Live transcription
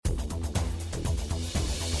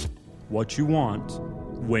what you want,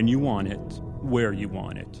 when you want it, where you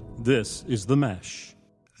want it. This is The Mesh.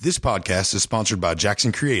 This podcast is sponsored by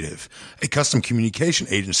Jackson Creative, a custom communication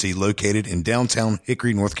agency located in downtown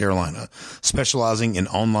Hickory, North Carolina, specializing in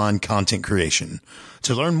online content creation.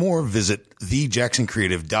 To learn more, visit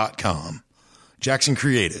thejacksoncreative.com. Jackson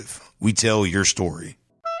Creative, we tell your story.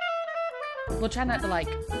 We'll try not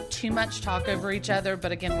to too much talk over each other,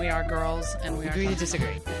 but again, we are girls and we are agree to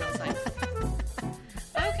disagree.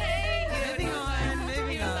 Okay, Moving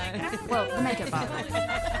on. well, the makeup bottle.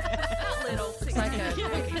 It's like a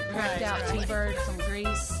cracked out T-bird, some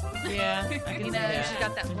grease. Yeah, I can see that. She's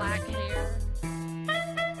got that black hair.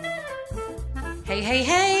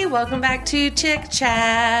 Hey, welcome back to Chick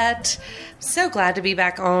Chat. So glad to be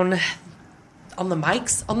back on the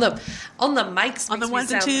mics. On the mics. On the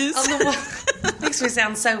ones and twos. Makes me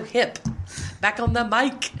sound so hip. Back on the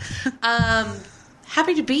mic.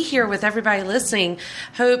 Happy to be here with everybody listening.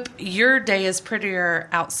 Hope your day is prettier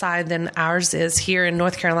outside than ours is here in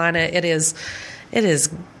North Carolina. It is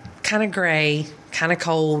kind of gray, kind of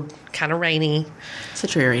cold, kind of rainy. It's a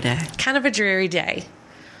dreary day. Kind of a dreary day.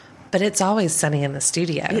 But it's always sunny in the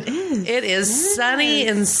studio. It is. It is sunny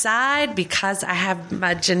inside because I have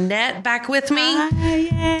my Jeanette back with me. Yay.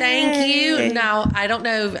 Thank you. Now, I don't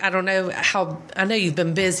know how, I know you've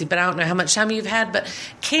been busy, but I don't know how much time you've had, but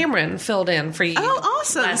Cameron filled in for you. Oh,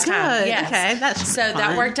 awesome. Last Good. time. Yes. Okay, that's so fun.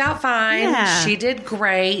 that worked out fine. Yeah. She did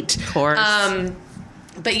great. Of course.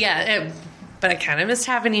 But yeah, but I kind of missed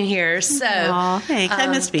having you here. So, Aw, thanks. I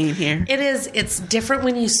miss being here. It's different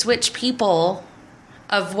when you switch people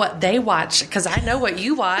of what they watch, because I know what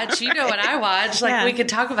you watch, you know what I watch. Yeah. We could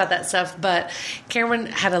talk about that stuff, but Cameron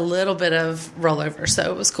had a little bit of rollover,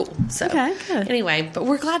 so it was cool. So Okay, good. Anyway, but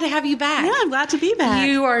we're glad to have you back. Yeah, I'm glad to be back.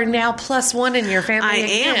 You are now +1 in your family. I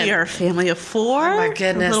again. am. You're a family of 4. Oh, my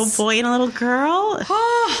goodness. A little boy and a little girl.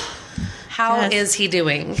 Oh, how Yes. is he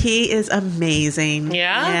doing? He is amazing.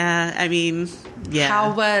 Yeah? Yeah. I mean, yeah.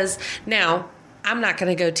 How was now? I'm not going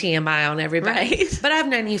to go TMI on everybody, Right. but I've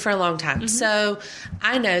known you for a long time. So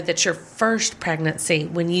I know that your first pregnancy,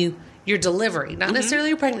 your delivery, not necessarily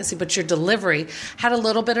your pregnancy, but your delivery had a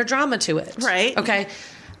little bit of drama to it. Right. Okay.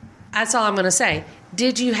 That's all I'm going to say.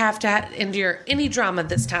 Did you have to endure any drama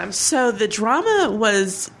this time? So the drama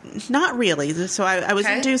was not really. So I was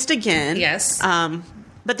Okay. induced again. Yes.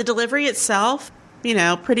 But the delivery itself,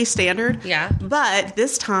 pretty standard. Yeah. But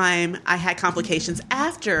this time I had complications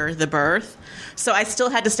after the birth. So I still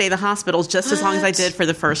had to stay in the hospital just as long as I What? did for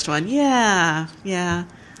the first one. Yeah. Yeah.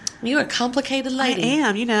 You're a complicated I lady.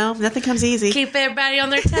 am, nothing comes easy. Keep everybody on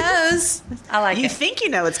their toes. I like You it. think you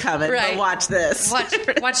know it's coming, Right. but watch this.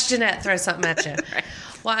 Watch Jeanette throw something at you.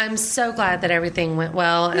 Well, I'm so glad that everything went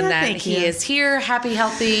well and Yeah, that thank he you. is here, happy,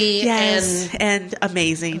 healthy, Yes, and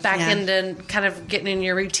amazing. and back yeah. into kind of getting in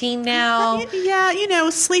your routine now. Yeah,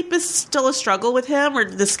 sleep is still a struggle with him, or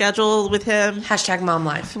the schedule with him. # mom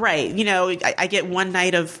life. Right. I get one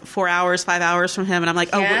night of 4 hours, 5 hours from him, and I'm like,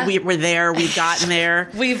 Yeah. we're there. We've gotten there.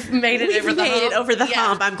 We've made it We've over the made hump. it over the Yeah.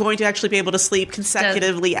 hump. I'm going to actually be able to sleep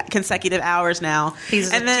consecutive hours now.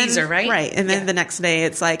 He's a teaser, right? Right. And then Yeah. the next day,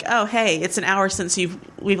 it's like, oh, hey, it's an hour since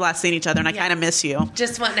we've last seen each other, and I Yeah. kind of miss you.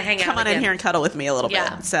 Just wanting to hang out. Come on again. in here and cuddle with me a little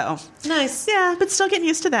Yeah. bit. So, Nice. yeah, but still getting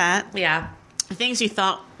used to that. Yeah. Things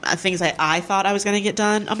that I thought I was going to get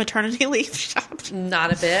done on maternity leave.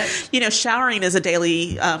 Not a bit. Showering is a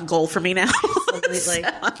daily goal for me now. Absolutely. So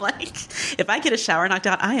I'm like, if I get a shower knocked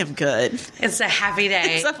out, I am good. It's a happy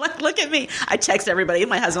day. So I'm like, look at me. I text everybody and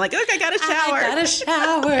my husband, like, look, I got a shower. I got a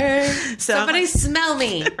shower. So Somebody I'm like- smell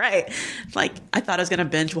me. Right. Like, I thought I was going to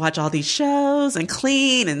binge watch all these shows and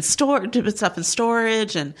clean and do stuff in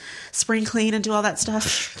storage and spring clean and do all that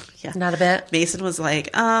stuff. Yeah. Not a bit. Mason was like,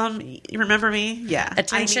 you remember me? Yeah.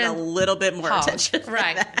 Attention. I need a little bit more Oh, attention. than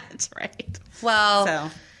right. that. Right. Well,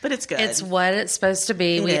 So, but it's good. it's what it's supposed to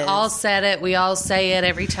be. It We is. all said it. We all say it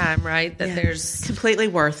every time, right? That Yeah. there's completely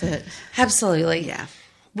worth it. absolutely. Yeah.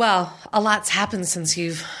 Well, a lot's happened since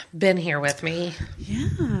you've been here with me. Yeah.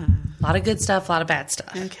 A lot of good stuff, a lot of bad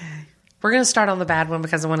stuff. Okay. We're going to start on the bad one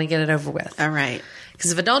because I want to get it over with. All right.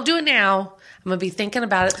 Because if I don't do it now, I'm going to be thinking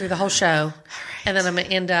about it through the whole show. And then I'm going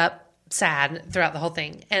to end up sad throughout the whole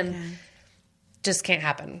thing. And just can't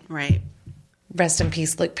happen. Right. Rest in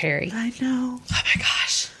peace, Luke Perry. I know. Oh my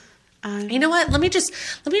gosh. You know what? Let me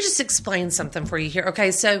just explain something for you here. Okay,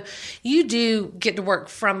 so you do get to work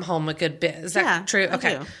from home a good bit. Is that Yeah, true? I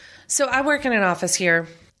Okay. do. So I work in an office here,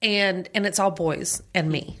 and it's all boys and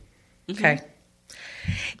me. Okay.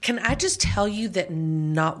 Can I just tell you that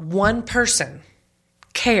not one person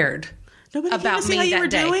cared Nobody about came to see me how you that were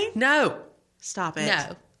day? doing? No, Stop it.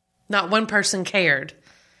 no, not one person cared.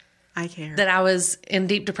 I care. that I was in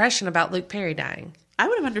deep depression about Luke Perry dying. I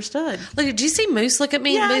would have understood. Look, did you see Moose look at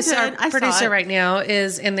me? Yeah, I Moose, did. our I saw producer it. right now,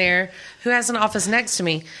 is in there, who has an office next to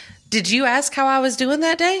me. Did you ask how I was doing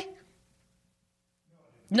that day?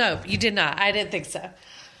 No, you did not. I didn't think so.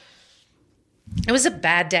 It was a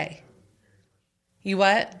bad day. You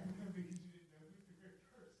what?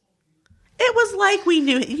 It was like we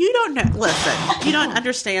knew. You don't know. Listen, you don't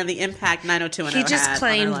understand the impact 90210 He just had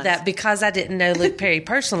claimed on our that lives. because I didn't know Luke Perry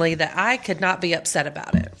personally, that I could not be upset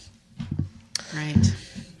about it. Right.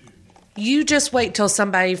 You just wait till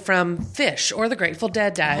somebody from Fish or the Grateful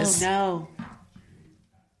Dead dies. Oh, no.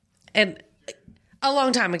 And a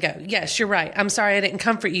long time ago. Yes, you're right. I'm sorry I didn't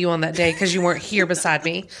comfort you on that day because you weren't here beside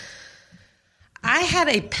me. I had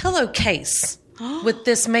a pillowcase with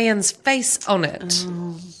this man's face on it.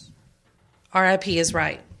 R.I.P. is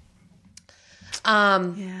right.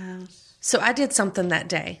 Yeah. So I did something that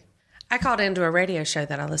day. I called into a radio show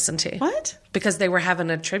that I listened to. What? Because they were having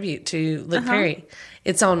a tribute to Luke Perry.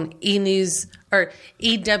 It's on E-News or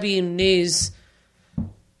EW News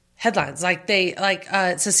headlines.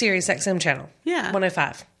 It's a Sirius XM channel. Yeah.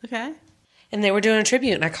 105. Okay. And they were doing a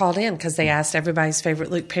tribute, and I called in because they asked everybody's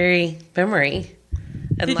favorite Luke Perry memory.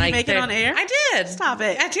 And Did you make it on air? I did. Stop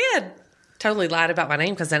it. I did. Totally lied about my name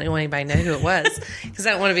because I didn't want anybody to know who it was because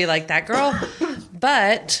I don't want to be like that girl.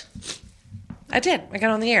 But I did. I got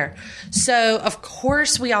on the air. So, of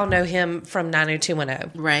course, we all know him from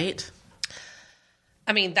 90210. Right.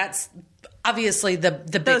 I mean, that's obviously the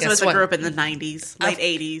Those biggest of us that one. grew up in the 90s, late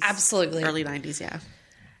 80s. Absolutely. Early 90s, yeah.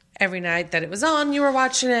 Every night that it was on, you were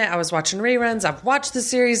watching it. I was watching reruns. I've watched the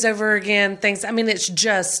series over again. Things. I mean, it's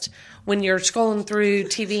just when you're scrolling through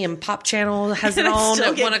TV and Pop Channel has it I on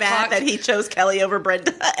still at get 1 mad o'clock. that he chose Kelly over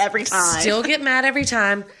Brenda every time. Still get mad every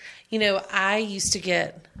time. You know, I used to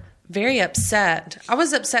get very upset. I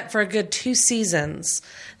was upset for a good 2 seasons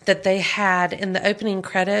that they had in the opening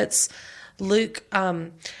credits. Luke,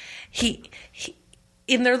 he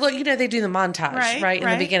in their look, you know, they do the montage right in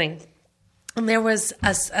the beginning. And there was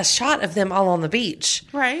a shot of them all on the beach.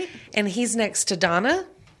 Right. And he's next to Donna.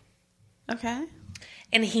 Okay.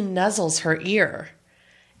 And he nuzzles her ear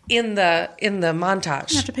in the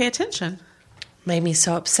montage. You have to pay attention. Made me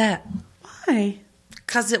so upset. Why?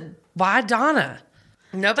 Why Donna?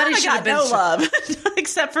 Nobody should have been no love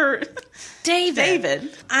except for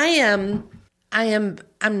David. I'm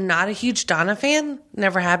not a huge Donna fan.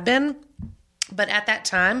 Never have been. But at that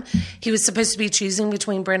time, he was supposed to be choosing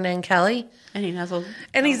between Brenda and Kelly. And he nuzzled.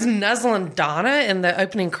 And he's nuzzling Donna in the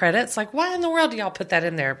opening credits. Like, why in the world do y'all put that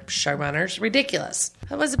in there, showrunners? Ridiculous.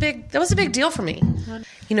 That was a big deal for me.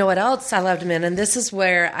 You know what else I loved him in? And this is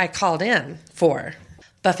where I called in for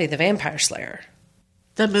Buffy the Vampire Slayer.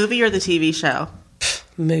 The movie or the TV show?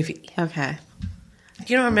 Movie. Okay.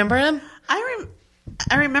 You don't remember him?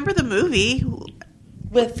 I remember the movie.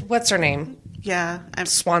 With, what's her name? Yeah.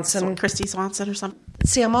 Swanson. Christy Swanson or something.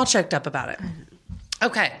 See, I'm all choked up about it.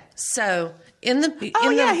 Okay, so he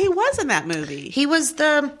was in that movie. He was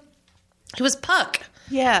Puck,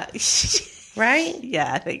 Yeah. right?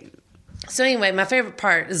 Yeah, I think. So anyway, my favorite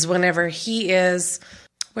part is whenever he was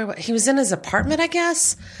in his apartment, I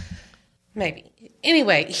guess. Maybe.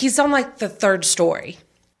 Anyway, he's on like the 3rd story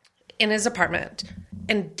in his apartment,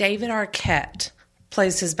 and David Arquette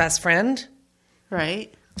plays his best friend,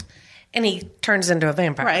 Right. and he turns into a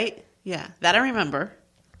vampire. Right. Yeah, that I remember.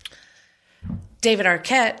 David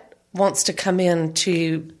Arquette wants to come in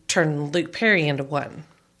to turn Luke Perry into one.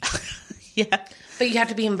 Yeah. But you have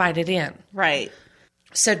to be invited in. Right.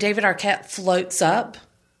 So David Arquette floats up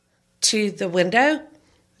to the window.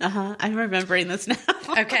 Uh-huh. I'm remembering this now.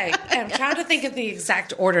 Okay. I'm trying to think of the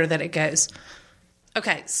exact order that it goes.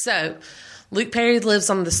 Okay. So Luke Perry lives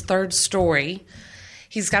on this 3rd story.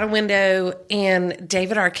 He's got a window, and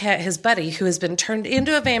David Arquette, his buddy, who has been turned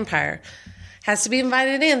into a vampire, has to be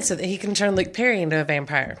invited in so that he can turn Luke Perry into a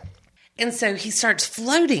vampire. And so he starts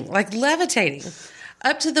floating, like levitating,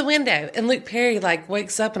 up to the window. And Luke Perry, like,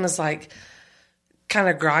 wakes up and is, like, kind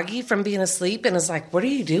of groggy from being asleep and is like, what are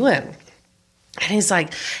you doing? And he's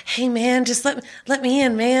like, hey, man, just let me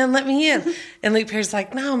in, man. Let me in. And Luke Perry's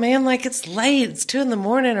like, no, man, like, it's late. It's 2 a.m.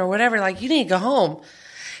 or whatever. Like, you need to go home.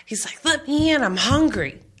 He's like, let me in. I'm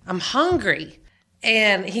hungry.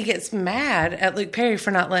 And he gets mad at Luke Perry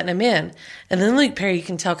for not letting him in. And then Luke Perry, you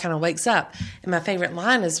can tell, kind of wakes up. And my favorite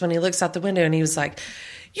line is when he looks out the window and he was like,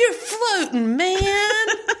 you're floating, man.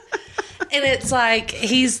 And it's like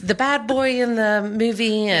he's the bad boy in the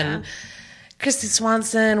movie. And Christy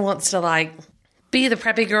Swanson wants to, like, be the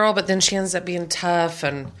preppy girl, but then she ends up being tough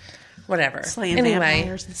and whatever. Slaying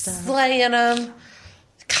vampires and stuff. Slaying them.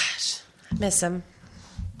 Gosh, I miss him.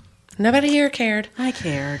 Nobody here cared. I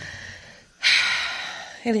cared.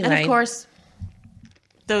 Anyway. And of course,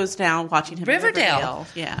 those now watching him in Riverdale.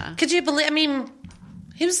 Yeah. Could you believe? I mean,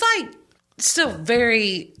 he was like still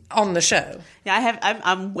very on the show. Yeah,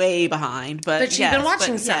 I'm way behind, but But you've been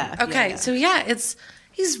watching some. Okay, so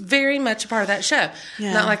he's very much a part of that show.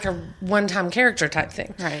 Yeah. Not like a one-time character type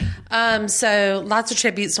thing. Right. So lots of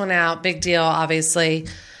tributes went out. Big deal, obviously.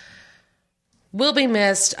 Will be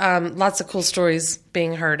missed. Lots of cool stories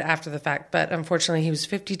being heard after the fact. But unfortunately, he was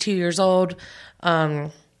 52 years old.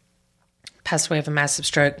 Passed away of a massive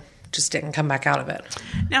stroke. Just didn't come back out of it.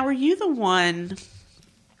 Now, were you the one...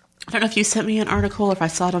 I don't know if you sent me an article or if I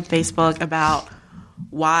saw it on Facebook about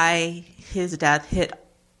why his death hit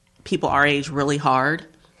people our age really hard.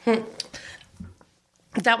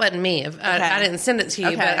 That wasn't me. I didn't send it to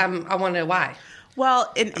you, but I want to know why.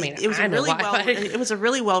 Well, it was I know why. it was a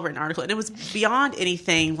really well written article, and it was beyond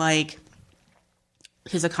anything like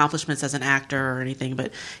his accomplishments as an actor or anything.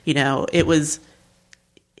 But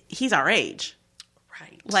he's our age,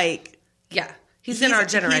 Right. like He's in our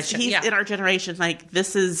generation. He's in our generation. Like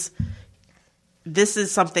this is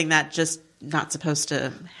something that just not supposed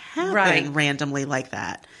to happen randomly like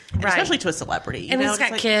that, and especially to a celebrity. And he's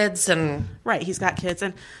got kids, and he's got kids,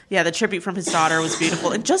 and the tribute from his daughter was beautiful,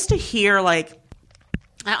 and just to hear I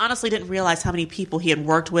honestly didn't realize how many people he had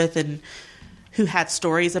worked with and who had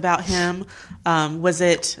stories about him. Was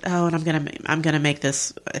it? Oh, and I'm gonna make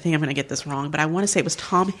this. I think I'm gonna get this wrong, but I want to say it was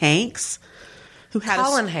Tom Hanks. Who had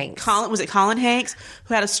Colin Hanks. Was it Colin Hanks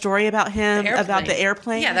who had a story about him about the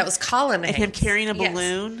airplane? Yeah, that was Colin Hanks. And him carrying a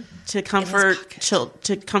balloon to comfort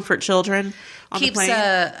children on the plane. Keeps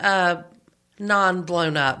a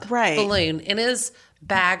non-blown up balloon in his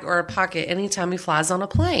bag or a pocket anytime he flies on a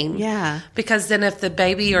plane. Yeah. Because then if the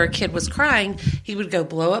baby or a kid was crying, he would go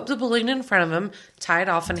blow up the balloon in front of him, tie it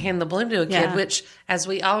off, and hand the balloon to a kid, which, as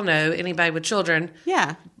we all know, anybody with children...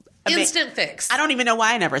 Yeah. Instant fix. I don't even know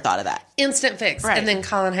why I never thought of that. Instant fix. Right. And then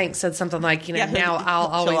Colin Hanks said something like, now I'll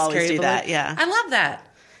always carry do the that. Yeah. I love that.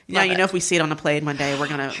 Now, if we see it on a plane one day, we're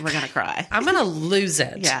gonna cry. I'm gonna lose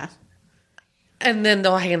it. Yeah. And then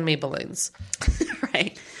they'll hand me balloons.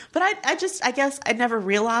 Right. But I guess I never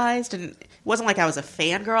realized, and it wasn't like I was a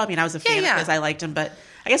fangirl. I mean, I was a fan because I liked him, but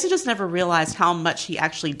I guess I just never realized how much he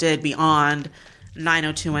actually did beyond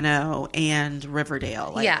 90210 and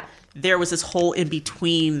Riverdale. There was this whole in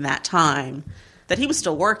between that time that he was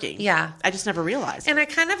still working. Yeah. I just never realized. And I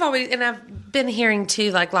kind of always, and I've been hearing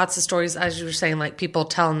too, like lots of stories, as you were saying, like people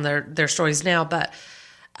telling their stories now, but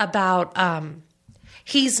about,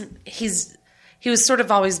 he was sort of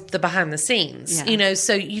always the behind the scenes,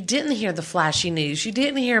 so you didn't hear the flashy news. You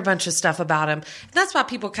didn't hear a bunch of stuff about him. And that's why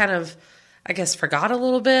people kind of, I guess, forgot a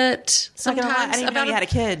little bit sometimes. I didn't even know you had a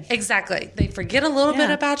kid. Exactly. They forget a little bit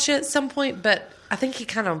about you at some point, but I think he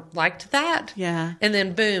kind of liked that. Yeah. And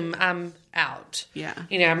then, boom, I'm out. Yeah.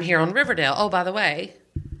 I'm here on Riverdale. Oh, by the way,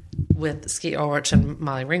 with Skeet Ulrich and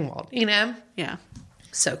Molly Ringwald, Yeah.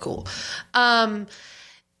 So cool. And,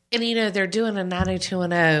 they're doing a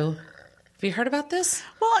 90210. Have you heard about this?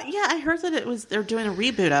 Well, yeah, I heard that they're doing a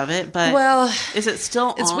reboot of it, but is it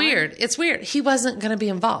still It's on? weird. It's weird. He wasn't going to be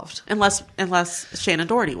involved. Unless Shannon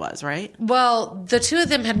Doherty was, right? Well, the two of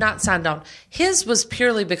them had not signed on. His was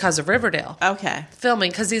purely because of Riverdale. Okay. Filming,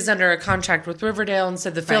 because he's under a contract with Riverdale and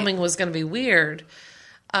said the filming was going to be weird.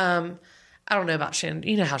 I don't know about Shannon.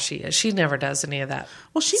 You know how she is. She never does any of that.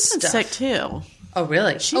 Well, she's been sick too. Oh,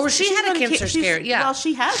 really? She had a cancer scare. Yeah. Well,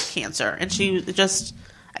 she has cancer, and she just...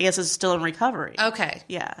 I guess is still in recovery. Okay.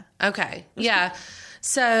 Yeah. Okay. Yeah.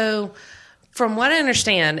 So, from what I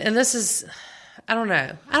understand, and this is, I don't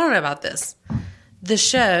know about this. The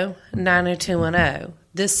show 90210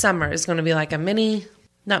 this summer is going to be like a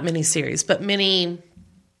not mini series, but mini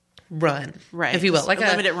run, right? If you will, like a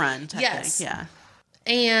limited run. Type thing. Yeah.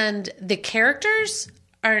 And the characters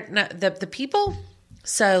are not the people.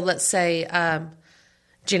 So let's say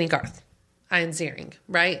Jenny Garth, Ian Ziering,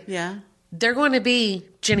 right? Yeah. They're going to be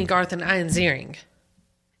Jenny Garth and Ian Ziering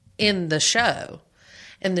in the show.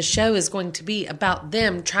 And the show is going to be about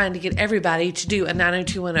them trying to get everybody to do a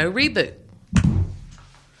 90210 reboot.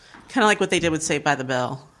 Kind of like what they did with Saved by the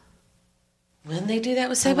Bell. When they do that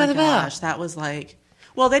with Saved by the Bell? That was like...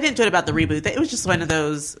 Well, they didn't do it about the reboot. It was just one of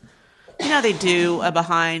those... they do a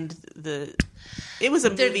behind the... It was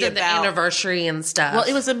a movie about... The anniversary and stuff. Well,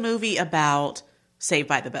 it was a movie about Saved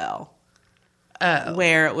by the Bell.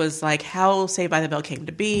 Where it was like how Saved by the Bell came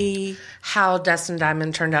to be. How Dustin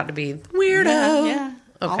Diamond turned out to be weirdo. Yeah.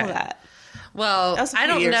 Okay. All of that. Well, I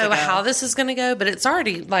don't know how this is going to go, but it's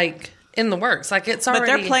already like in the works. Like it's already. But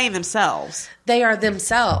they're playing themselves. They are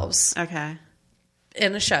themselves. Okay.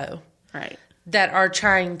 In a show. Right. that are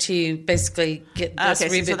trying to basically get this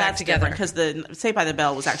reboot back together. Because the Saved by the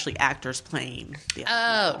Bell was actually actors playing.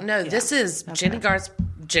 This is Jenny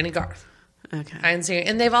Garth. Okay.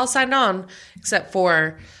 And they've all signed on except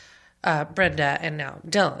for Brenda and now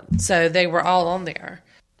Dylan. So they were all on there.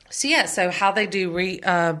 So yeah, so how they do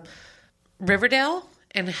Riverdale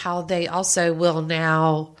and how they also will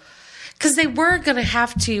now, because they were going to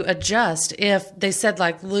have to adjust if they said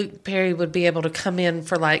like Luke Perry would be able to come in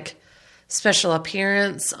for like special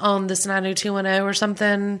appearance on this 90210 or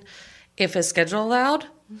something if his schedule allowed.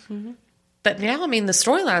 Mm-hmm. But now, I mean, the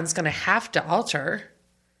storyline's going to have to alter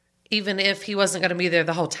even if he wasn't going to be there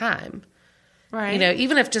the whole time. Right. You know,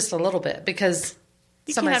 even if just a little bit, because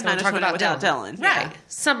somebody's going to talk about Dylan. Yeah. Right.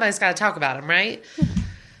 Somebody's got to talk about him, right?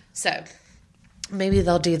 So maybe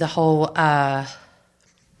they'll do the whole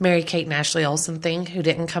Mary-Kate and Ashley Olsen thing, who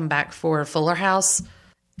didn't come back for Fuller House.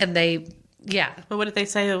 And they, But what did they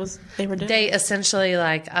say they were doing? They essentially,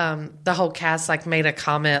 like, the whole cast, like, made a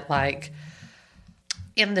comment, like,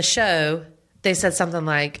 in the show, they said something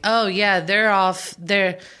like, oh, yeah,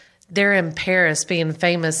 they're in Paris being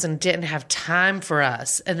famous and didn't have time for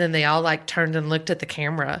us. And then they all like turned and looked at the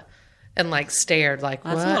camera and like stared like,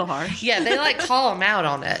 what? That's a little harsh. Yeah, they like call them out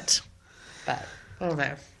on it. But I don't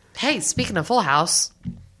know. Hey, speaking of Full House,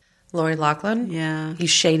 Lori Loughlin. Yeah. You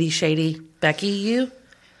shady Becky, you.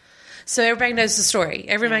 So everybody knows the story.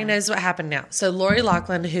 Everybody knows what happened now. So Lori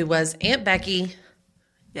Loughlin, who was Aunt Becky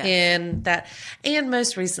in that, and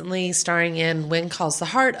most recently starring in When Calls the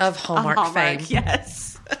Heart of Hallmark fame. Yes.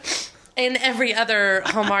 And every other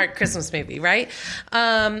Hallmark Christmas movie, right?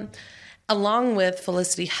 Along with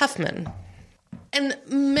Felicity Huffman and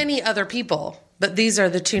many other people. But these are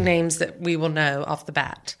the two names that we will know off the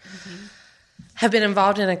bat. Mm-hmm. Have been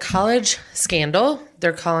involved in a college scandal.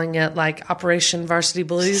 They're calling it like Operation Varsity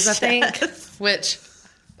Blues, I think, which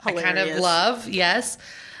hilarious. I kind of love. Yes.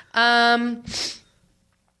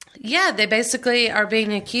 Yeah, they basically are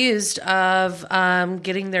being accused of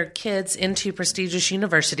getting their kids into prestigious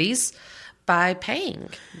universities by paying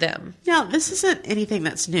them. Now, this isn't anything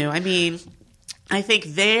that's new. I mean, I think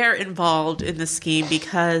they're involved in the scheme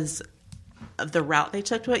because of the route they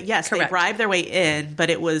took to it. Yes, Correct. They bribed their way in, but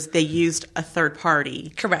they used a third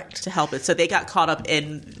party Correct. To help it. So they got caught up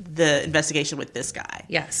in the investigation with this guy.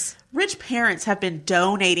 Yes. Rich parents have been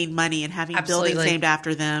donating money and having buildings named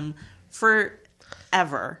after them for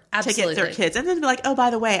ever to get their kids, and then be like, oh,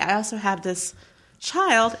 by the way, I also have this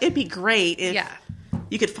child. It'd be great if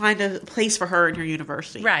you could find a place for her in your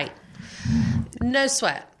university. Right. No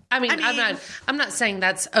sweat. I mean I'm not saying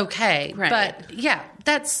that's okay, right. But yeah,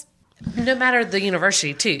 that's no matter the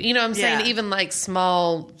university too. You know what I'm saying? Even like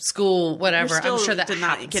small school, whatever. I'm sure that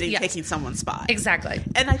taking someone's spot. Exactly.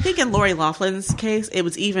 And I think in Lori Loughlin's case, it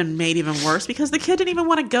was even made even worse because the kid didn't even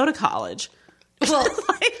want to go to college. Well,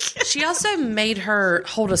 she also made her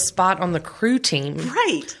hold a spot on the crew team.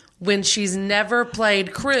 Right. When she's never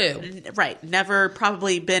played crew. Right. Never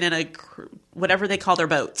probably been in a crew, whatever they call their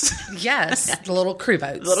boats. Yes. The little crew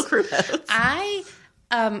boats. Little crew boats. I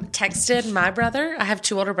texted my brother. I have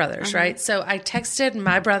two older brothers, right? So I texted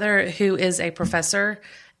my brother, who is a professor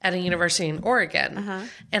at a university in Oregon.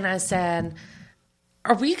 And I said,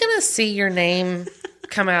 are we going to see your name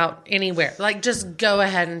come out anywhere? Like, just go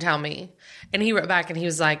ahead and tell me. And he wrote back and he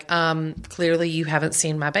was like, clearly you haven't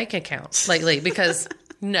seen my bank account lately because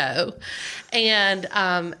no. And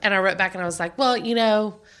I wrote back and I was like, well, you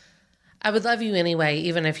know, I would love you anyway,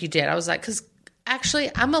 even if you did. I was like, because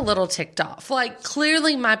actually I'm a little ticked off. Like,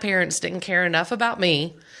 clearly my parents didn't care enough about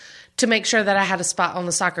me to make sure that I had a spot on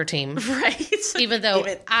the soccer team. Right. Even though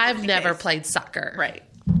I've never played soccer. Right.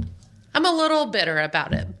 I'm a little bitter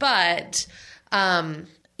about it, but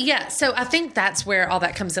yeah, so I think that's where all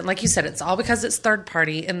that comes in. Like you said, it's all because it's third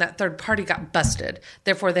party, and that third party got busted.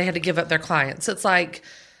 Therefore, they had to give up their clients. It's like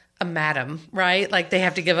a madam, right? Like they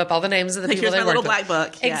have to give up all the names of the people they work with. Here's my little black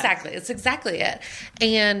book. Yeah. Exactly. It's exactly it.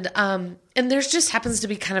 And there's just happens to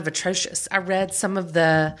be kind of atrocious. I read some of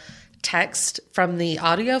the text from the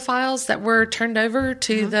audio files that were turned over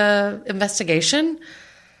to the investigation.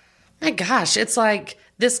 My gosh, it's like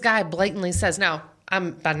this guy blatantly says, now,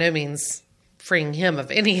 I'm by no means freeing him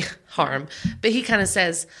of any harm, but he kind of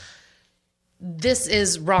says, this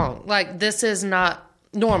is wrong. Like, this is not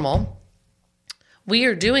normal. We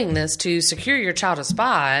are doing this to secure your child a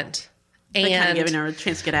spot. And kind of giving her a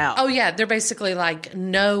chance to get out. Oh, yeah. They're basically like,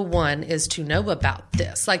 no one is to know about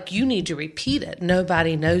this. Like, you need to repeat it.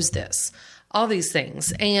 Nobody knows this. All these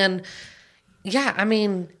things. And, yeah, I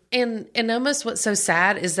mean, and almost what's so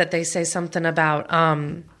sad is that they say something about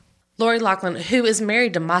Lori Loughlin, who is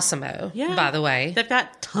married to Massimo, by the way. They've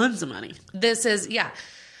got tons of money. This is,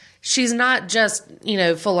 she's not just,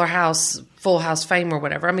 Full House fame or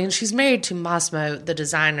whatever. I mean, she's married to Massimo, the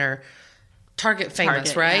designer, Target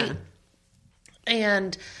famous, right? Yeah.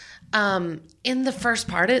 And in the first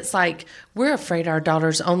part, it's like, we're afraid our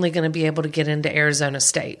daughter's only going to be able to get into Arizona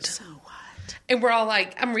State. So what? And we're all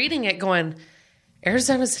like, I'm reading it going,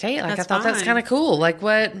 Arizona State? Like, That's I thought that's fine. kind of cool. Like,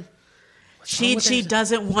 what? She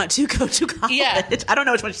doesn't want to go to college. Yeah. I don't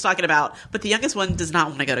know which one she's talking about, but the youngest one does not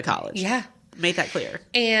want to go to college. Yeah. Made that clear.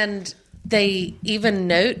 And they even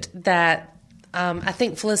note that I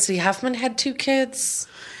think Felicity Huffman had 2 kids.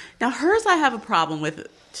 Now, hers I have a problem with,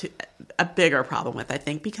 a bigger problem with, I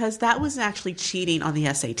think, because that was actually cheating on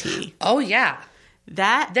the SAT. Oh, yeah.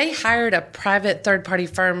 That They hired a private third-party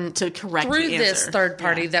firm To correct through the this answer. third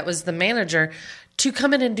party Yeah. that was the manager to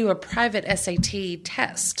come in and do a private SAT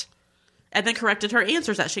test. and then corrected her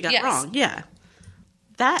answers that she got Yes. wrong. Yeah.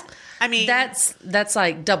 That, I mean. That's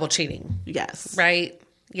like double cheating, Yes. right?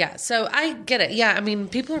 Yeah. So I get it. Yeah. I mean,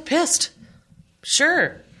 people are pissed.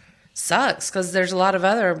 Sure. Sucks because there's a lot of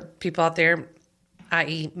other people out there,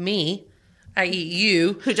 i.e. me, i.e.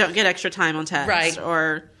 you. Who don't get extra time on tests. Right.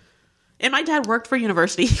 And my dad worked for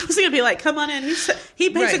university. He was going to be like, come on in. He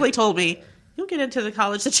basically Right. told me, you'll get into the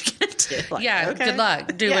college that you get into. Like, Yeah, okay. good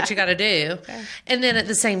luck. Do Yeah. what you got to do. And then at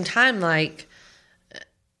the same time, like,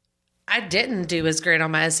 I didn't do as great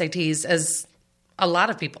on my SATs as a lot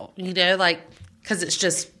of people, like, because it's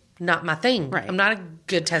just not my thing. Right. I'm not a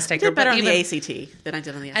good test taker. I did better but on even, the ACT than I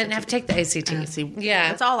did on the SAT. I didn't have to take the ACT. See, Yeah.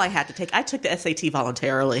 That's all I had to take. I took the SAT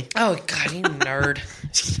voluntarily. Oh, God, you nerd.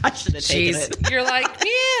 I should have taken it. Jeez. You're like,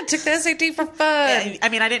 yeah, took the SAT for fun. I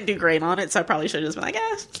mean, I didn't do great on it, so I probably should have just been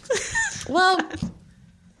like, Well,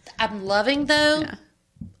 I'm loving, though, Yeah.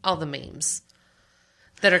 all the memes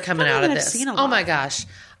that are coming I don't out of think I've this. seen a Oh, lot. my gosh.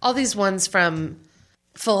 All these ones from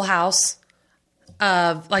Full House.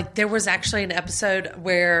 Like, there was actually an episode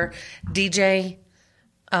where DJ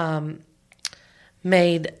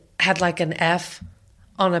had like an F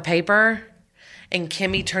on a paper, and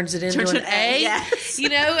Kimmy turns it into Turns an it an A, A. yes.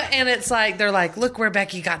 And it's like, they're like, look where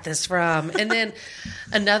Becky got this from. And then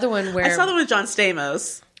another one where I saw the one with John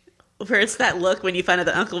Stamos, where it's that look when you find out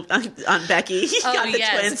the uncle on Becky got the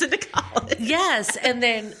yes. twins into college. Yes, and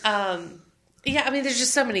then yeah, I mean, there's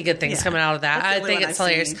just so many good things Yeah. coming out of that. That's the I only think one it's I've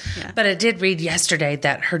hilarious. seen. Yeah. But I did read yesterday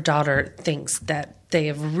that her daughter thinks that they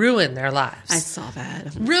have ruined their lives. I saw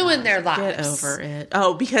that. Ruined their lives. Get over it.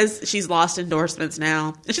 Oh, because she's lost endorsements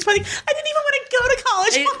now. And she's probably, I didn't even want to go to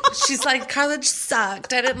college. She's like, college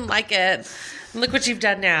sucked. I didn't like it. Look what you've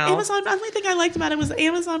done now. Amazon, the only thing I liked about it was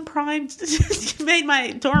Amazon Prime made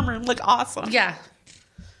my dorm room look awesome. Yeah.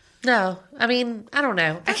 No, I mean, I don't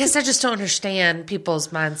know. I guess I just don't understand people's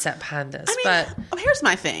mindset behind this. But here's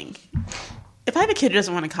my thing. If I have a kid who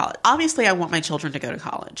doesn't want to college, obviously I want my children to go to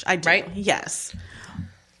college. I do. Right. Yes.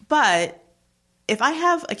 But if I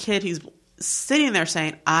have a kid who's sitting there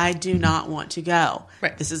saying, I do not want to go.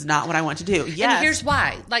 Right. This is not what I want to do. Yes. And here's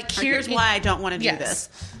why. Here's why I don't want to do Yes.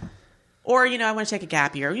 this. Or, I want to take a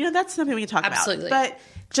gap year. That's something we can talk Absolutely. about. But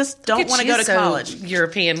just don't want to go to college.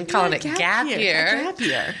 European, calling it gap year. A gap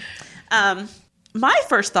year. My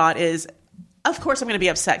first thought is, of course I'm going to be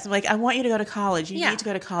upset. 'Cause I'm like, I want you to go to college. You Yeah. need to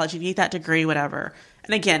go to college. You need that degree, whatever.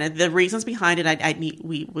 And again, the reasons behind it,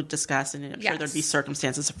 we would discuss, and I'm sure Yes. there'd be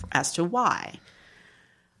circumstances as to why.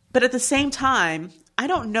 But at the same time, I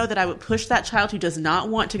don't know that I would push that child who does not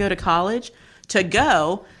want to go to college to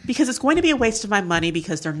go, because it's going to be a waste of my money,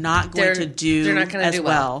 because they're not going to do they're not gonna as do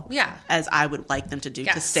well Yeah. as I would like them to do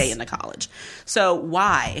to Yes. stay in the college. So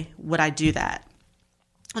why would I do that?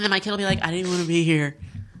 And then my kid will be like, I didn't want to be here.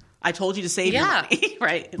 I told you to save your Yeah. money,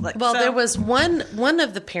 right? Like, Well, so- there was one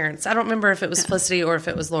of the parents. I don't remember if it was Felicity or if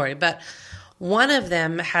it was Lori, but one of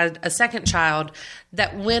them had a second child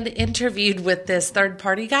that, when interviewed with this third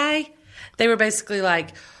party guy, they were basically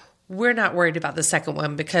like, "We're not worried about the second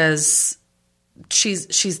one because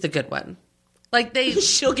she's the good one." Like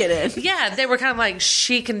she'll get in. yeah, they were kind of like,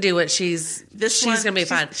 she can do it. She's one, gonna be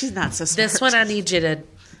fine. She's not so smart. This one, I need you to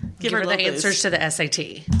give her her a the little answers boost. to the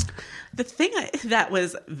SAT. The thing that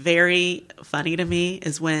was very funny to me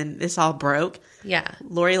is when this all broke. Yeah.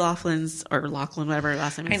 Lori Laughlin's, or Laughlin, whatever her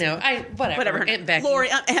last name I is. know. Whatever. her Aunt name- Becky. Lori,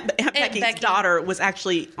 Aunt Becky's Becky. daughter was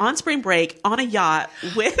actually on spring break on a yacht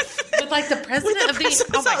with like the president of the president-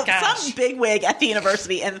 oh my gosh. some big wig at the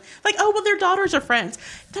university, and like, oh well, their daughters are friends.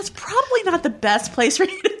 That's probably not the best place for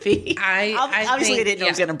you to be. I Obviously think- they didn't know it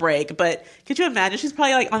was yeah. going to break, but could you imagine? She's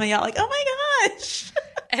probably like on the yacht, like, oh my gosh.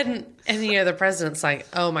 And the president's like,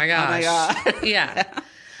 oh my gosh. God. Yeah.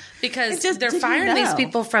 Because It's just, they're did you firing these know?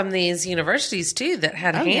 people from these universities too that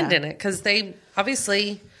had a hand yeah. in it, because they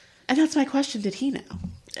obviously, And that's my question. Did he know?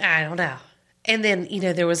 I don't know. And then,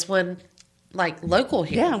 there was one, local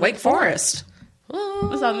here. Yeah, Wake Forest. Oh, It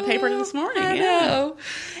was on the paper this morning. I know.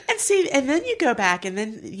 And then you go back and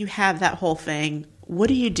then you have that whole thing. What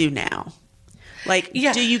do you do now?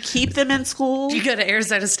 Do you keep them in school? Do you go to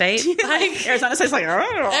Arizona State? Arizona State's like,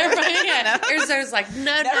 everybody, Arizona's like,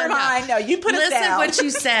 no, never mind. No, you put us down. Listen what you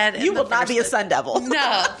said. You will not be a Sun Devil. No.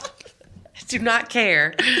 I do not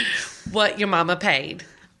care what your mama paid.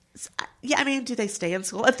 Yeah, I mean, do they stay in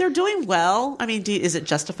school? If they're doing well, I mean, is it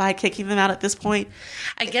justified kicking them out at this point?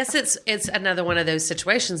 I guess it's another one of those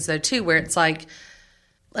situations, though, too, where it's like,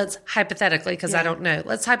 let's hypothetically, because I don't know,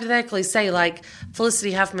 let's hypothetically say,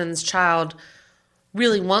 Felicity Huffman's child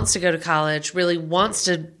really wants to go to college, really wants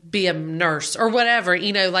to be a nurse or whatever,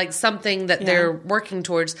 something that they're working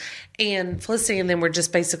towards. And Felicity and them were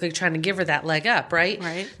just basically trying to give her that leg up, right?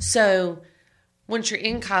 Right. So once you're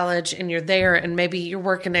in college and you're there and maybe you're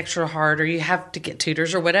working extra hard or you have to get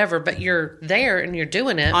tutors or whatever, but you're there and you're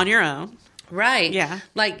doing it. On your own. Right. Yeah.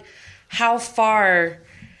 How far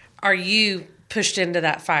are you pushed into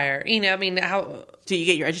that fire? How... Do you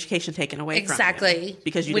get your education taken away from you?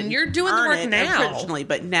 Because you when you're doing the work now, originally,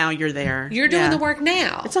 but now you're there. You're doing the work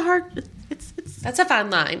now. It's a hard. It's that's a fine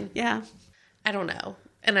line. Yeah, I don't know,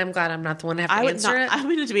 and I'm glad I'm not the one to have to answer it. I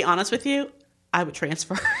mean, to be honest with you, I would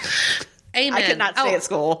transfer. Amen. I could not stay at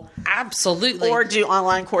school. Absolutely. Or do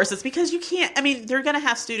online courses because you can't. I mean, they're going to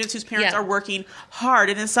have students whose parents are working hard,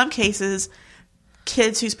 and in some cases,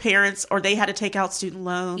 kids whose parents or they had to take out student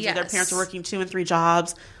loans, or their parents are working 2 and 3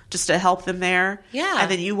 jobs just to help them there. Yeah.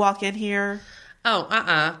 And then you walk in here. Oh,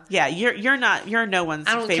 Yeah, you're no one's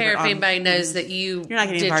I don't favorite care if anybody knows that you're not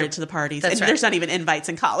getting invited to the parties. That's and right. There's not even invites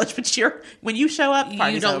in college, but when you show up,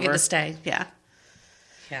 party's you don't over. get to stay. Yeah.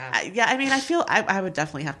 Yeah. I mean, I feel I would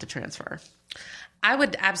definitely have to transfer. I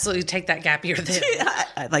would absolutely take that gap year then.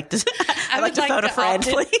 I'd like to phone a friend,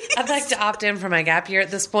 please. I'd like to opt in for my gap year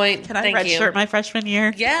at this point. Can I redshirt my freshman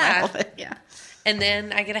year? Yeah. Yeah. And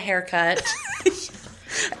then I get a haircut.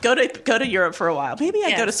 Go to Europe for a while. Maybe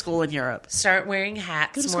I go to school in Europe. Start wearing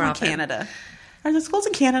hats Go to more school often. in Canada. Are the schools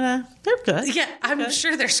in Canada? They're good. Yeah, I'm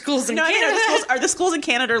sure there's schools in Canada. Canada. Are the schools in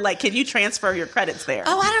Canada can you transfer your credits there?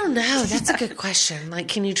 Oh, I don't know. That's a good question.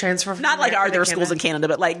 Can you transfer from Not America are to there Canada? schools in Canada,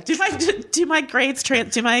 but do my grades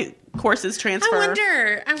do my courses transfer?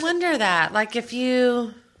 I wonder that. If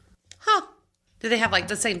you do they have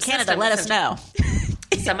the same Canada, system? let us know.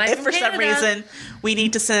 Somebody If from for some Canada. reason we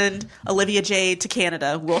need to send Olivia Jade to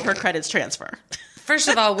Canada, will her credits transfer? First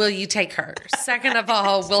of all, will you take her? Second of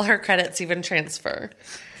all, will her credits even transfer?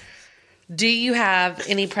 Do you have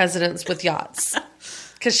any presidents with yachts?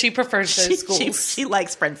 Because she prefers those schools. She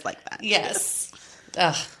likes friends like that. Yes.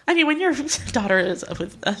 Ugh. I mean, when your daughter is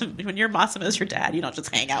when your Massimo is your dad, you don't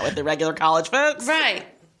just hang out with the regular college folks, Right.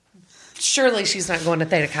 Surely she's not going to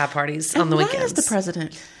Theta Chi parties on the weekends. Why is the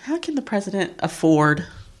president? How can the president afford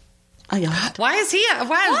a yacht? Why is he?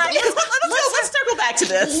 Let's circle back to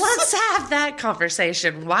this. Let's have that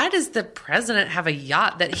conversation. Why does the president have a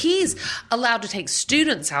yacht that he's allowed to take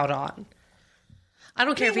students out on? I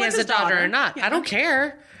don't care if he has a daughter or not. Yeah. I don't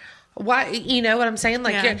care. Why? You know what I'm saying?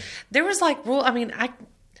 There was rule. I mean, I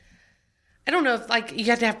don't know if you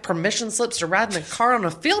had to have permission slips to ride in the car on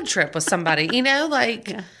a field trip with somebody.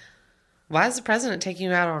 Why is the president taking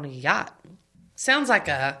you out on a yacht? Sounds like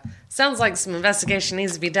some investigation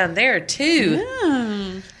needs to be done there too.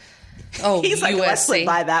 Yeah. Oh, he's USC. Let's slip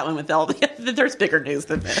by that one with all there's bigger news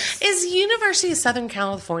than this. Is University of Southern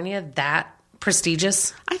California that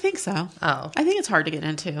prestigious? I think so. Oh. I think it's hard to get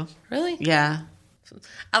into. Really? Yeah.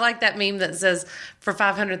 I like that meme that says, for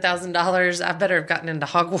 $500,000, I better have gotten into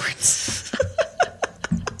Hogwarts.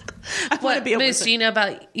 What, Moose, do you know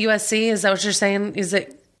about USC? Is that what you're saying? Is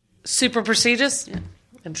it super prestigious? Yeah.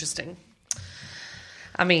 Interesting.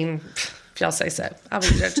 I mean, if y'all say so, I'll be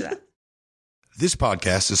judge of that. This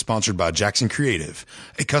podcast is sponsored by Jackson Creative,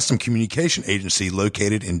 a custom communication agency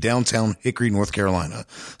located in downtown Hickory, North Carolina,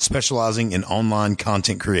 specializing in online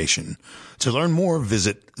content creation. To learn more,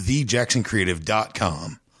 visit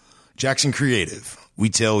thejacksoncreative.com. Jackson Creative, we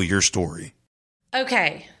tell your story.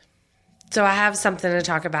 Okay. So I have something to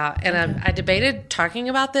talk about. And I debated talking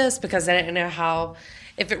about this because I didn't know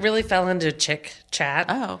if it really fell into chick chat.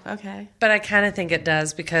 Oh, okay. But I kind of think it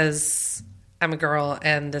does because I'm a girl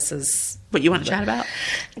and this is what you want to chat about?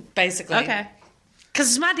 Basically. Okay. Because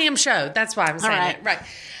it's my damn show. That's why I'm saying it. Right.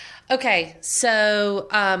 Okay. So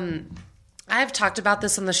I've talked about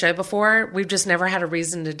this on the show before. We've just never had a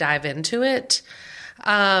reason to dive into it.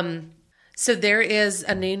 So there is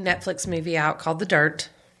a new Netflix movie out called The Dirt.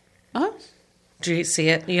 Oh. Do you see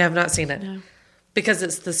it? You have not seen it? No. Because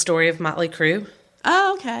it's the story of Motley Crue.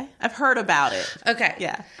 Oh, okay. I've heard about it. Okay.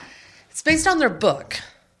 Yeah. It's based on their book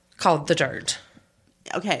called The Dirt.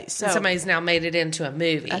 Okay, so And somebody's now made it into a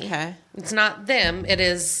movie. Okay. It's not them. It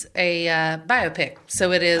is a biopic.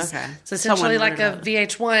 So it is. Okay. It's essentially Someone like a wrote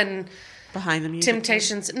VH1 behind the music.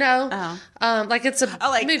 Temptations. No. Like it's a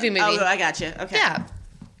movie. Oh, I got you. Okay. Yeah.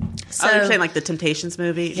 So, you're saying like the Temptations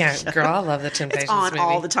movie? yeah, girl, I love the Temptations It's on movie.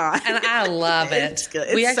 all the time. And I love it. It's good.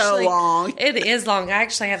 It's so long. It is long. I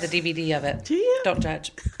actually have the DVD of it. Do you? Don't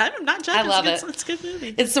judge. I'm not judging. I love it's it. It's a good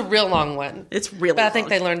movie. It's a real long one. It's really But I think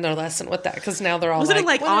long. they learned their lesson with that because now they're all Wasn't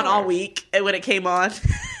like, it like on all whatever. week when it came on? It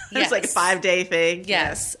was like a Yes. 5-day thing.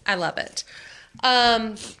 Yes, I love it.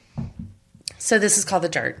 So this is called The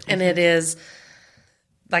Dirt, and it is,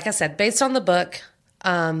 like I said, based on the book.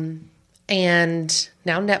 And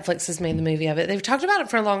now Netflix has made the movie of it. They've talked about it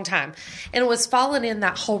for a long time. And it was falling in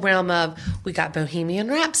that whole realm of, we got Bohemian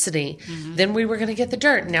Rhapsody. Then we were going to get The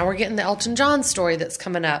Dirt. Now we're getting the Elton John story that's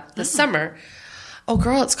coming up this summer. Oh,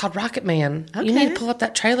 girl, it's called Rocket Man. You need to pull up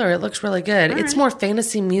that trailer. It looks really good. It's more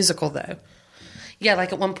fantasy musical, though. Yeah,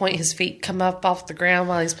 like at one point his feet come up off the ground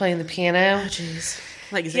while he's playing the piano. Oh, jeez.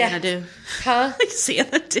 Like Yeah. Xanadu. Huh? Like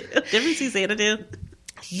Xanadu. Did you see Xanadu?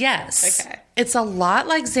 Yes. Okay. It's a lot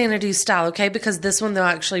like Xanadu style, okay? Because this one they'll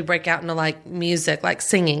actually break out into like music, like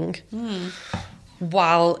singing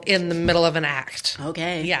while in the middle of an act.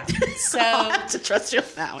 Okay. Yeah. So I'll have to trust you on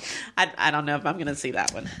that one. I don't know if I'm going to see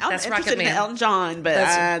that one. I'm That's interested Rocket in Man. Elton John, but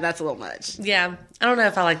that's a little much. yeah, I don't know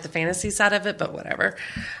if I like the fantasy side of it, but whatever.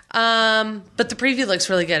 But the preview looks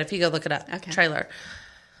really good if you go look it up. Okay. Trailer.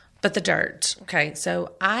 But The Dirt. Okay,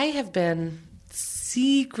 so I have been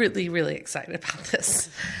secretly really excited about this.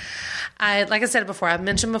 Like I said before, I've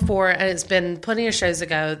mentioned before, and it's been plenty of shows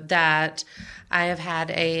ago, that I have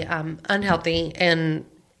had a unhealthy and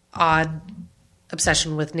odd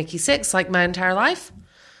obsession with Nikki Sixx like my entire life.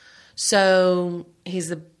 So he's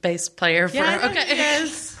the bass player for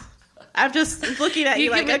Yes. I'm just looking at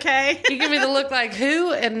you like, give me, okay. You give me the look like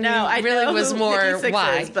who, and No, I really know was who more Nikki Sixx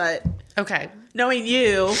why. is, but Okay, knowing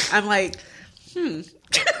you, I'm like,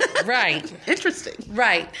 right. interesting.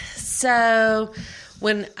 Right. So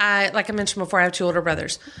when like I mentioned before, I have two older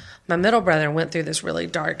brothers. My middle brother went through this really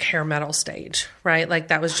dark hair metal stage, right? Like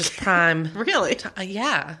that was just prime. Really?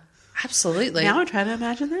 Yeah, absolutely. Now I'm trying to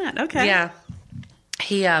imagine that. Okay. Yeah.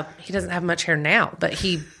 He doesn't have much hair now, but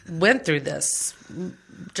he went through this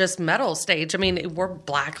just metal stage. I mean, he wore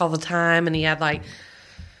black all the time, and he had like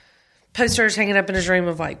posters hanging up in his room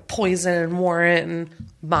of like Poison and Warrant and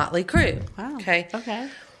Motley Crue. Wow. Okay. Okay.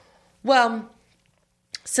 Well,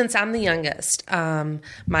 since I'm the youngest,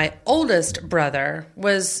 my oldest brother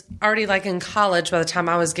was already like in college by the time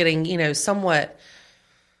I was getting, somewhat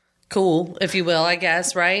cool, if you will, I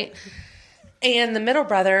guess, right? And the middle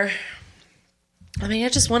brother, I mean, I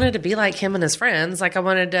just wanted to be like him and his friends. Like I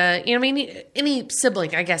wanted to, any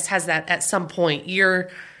sibling, I guess, has that at some point. You're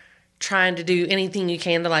trying to do anything you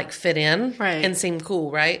can to like fit in Right. and seem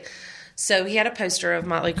cool, right? So he had a poster of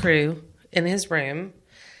Motley Crue in his room.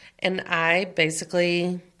 And I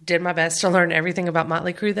basically did my best to learn everything about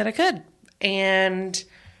Motley Crue that I could. And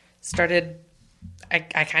started, I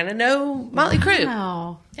kind of know Motley Crue.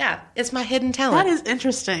 Wow. Yeah, it's my hidden talent. That is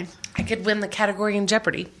interesting. I could win the category in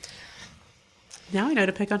Jeopardy. Now I know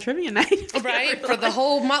to pick on trivia night. Right? For the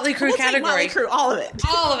whole Motley Crue We'll take category. Motley Crue, all of it.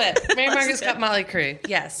 All of it. Mary Margaret's got Motley Crue.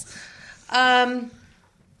 Yes.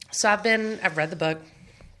 So I've read the book.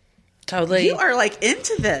 Totally. You are like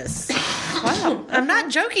into this. Wow. I'm not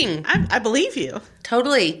joking. I believe you.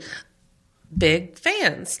 Totally big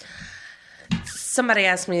fans. Somebody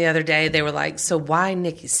asked me the other day, they were like, so why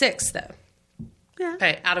Nikki Sixx, though? Yeah.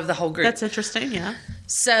 Okay, out of the whole group. That's interesting, yeah.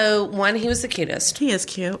 So, one, he was the cutest. He is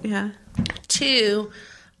cute, yeah. Two,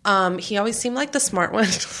 he always seemed like the smart one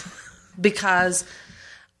because,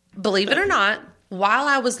 believe it or not, while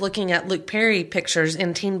I was looking at Luke Perry pictures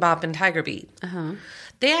in Teen Bop and Tiger Beat,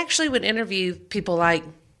 they actually would interview people like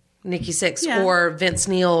Nikki Sixx Yeah. or Vince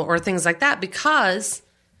Neil or things like that because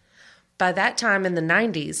by that time in the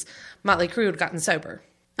 90s, Motley Crue had gotten sober.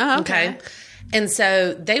 Oh, okay. And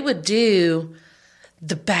so they would do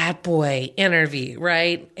the bad boy interview,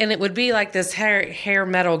 right? And it would be like this hair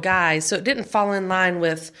metal guy. So it didn't fall in line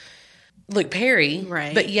with Luke Perry.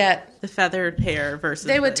 Right. But yet The feathered hair versus...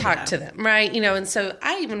 they would talk to them, right? And so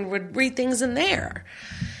I even would read things in there.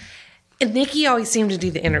 And Nikki always seemed to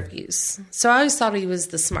do the interviews. So I always thought he was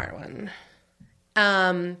the smart one.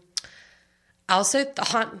 I also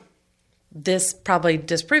thought this probably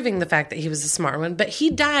disproving the fact that he was the smart one, but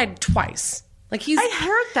he died twice. Like I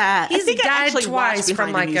heard that. I He's think I died actually twice watched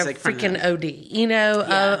from Behind the like a Music from freaking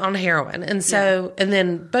them. OD, on heroin. And so, and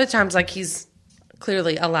then both times, like he's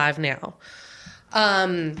clearly alive now.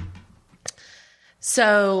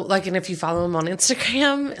 So, like, and if you follow him on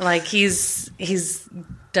Instagram, like, he's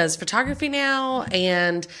does photography now,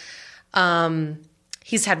 and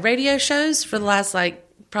he's had radio shows for the last, like,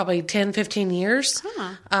 probably 10, 15 years.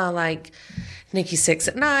 Like Nikki 6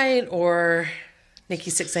 at night or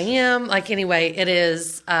Nikki 6 a.m. Like, anyway, it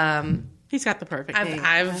is... He's got the perfect name.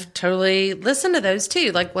 I've totally listened to those,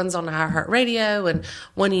 too. Like, one's on iHeartRadio, and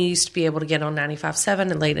one you used to be able to get on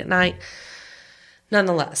 95.7 and late at night.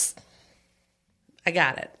 Nonetheless, I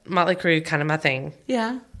got it. Motley Crue, kind of my thing.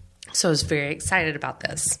 Yeah. So I was very excited about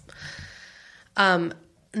this.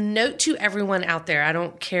 Note to everyone out there, I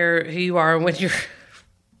don't care who you are when you're...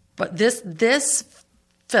 But this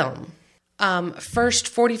film, first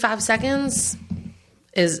 45 seconds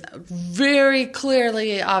is very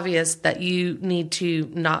clearly obvious that you need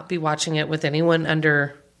to not be watching it with anyone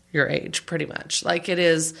under your age, pretty much. Like,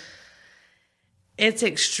 it's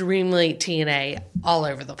extremely TNA all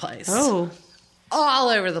over the place. Oh. All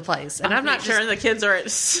over the place. And I'm not sure the kids are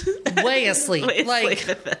way asleep. Way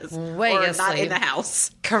asleep. Not in the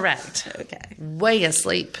house. Correct. Okay. Way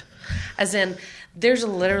asleep. As in, there's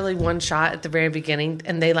literally one shot at the very beginning,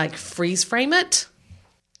 and they like freeze frame it.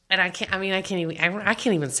 And I can't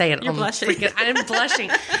even say it. You're blushing. I'm blushing.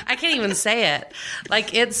 I can't even say it.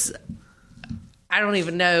 Like, I don't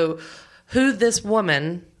even know who this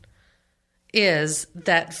woman is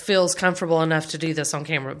that feels comfortable enough to do this on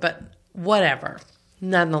camera, but whatever.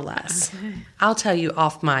 Nonetheless, okay. I'll tell you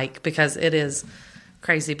off mic because it is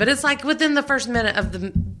crazy. But it's like within the first minute of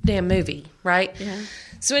the damn movie, right? Yeah.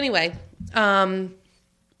 So anyway, the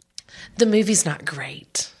movie's not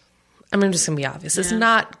great. I mean, I'm just going to be obvious. It's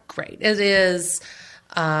not great. It is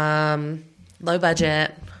low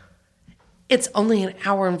budget. It's only an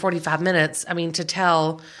hour and 45 minutes. I mean, to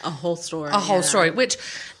tell a whole story. Which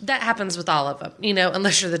that happens with all of them,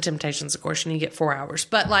 unless you're the Temptations, of course, and you get 4 hours.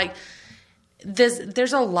 But like,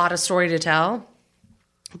 there's a lot of story to tell.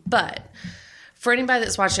 But for anybody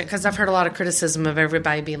that's watching it, because I've heard a lot of criticism of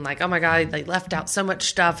everybody being like, oh my God, they left out so much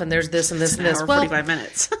stuff and there's this and this and this. Hour, 45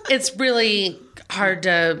 minutes. It's really hard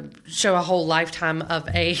to show a whole lifetime of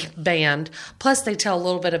a band. Plus, they tell a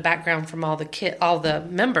little bit of background from all the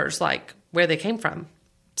members, like where they came from.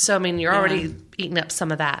 So, I mean, you're already eating up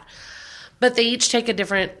some of that. But they each take a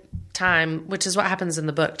different time, which is what happens in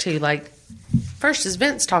the book, too. Like, first is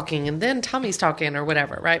Vince talking, and then Tommy's talking, or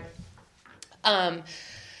whatever, right?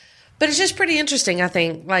 But it's just pretty interesting, I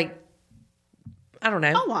think. Like, I don't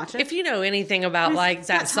know. I'll watch it. If you know anything about, like,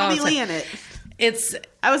 that song. Tommy Lee in it.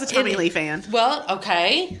 I was a Tommy Lee fan. Well,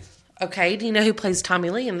 okay. Okay, do you know who plays Tommy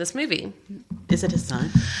Lee in this movie? Is it his son?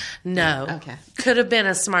 No. Okay. Could have been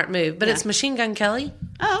a smart move, but it's Machine Gun Kelly.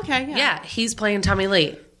 Oh, okay. Yeah, he's playing Tommy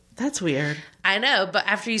Lee. That's weird. I know, but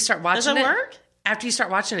after you start watching Does it work? After you start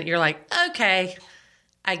watching it, you're like, okay,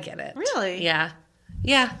 I get it. Really? Yeah.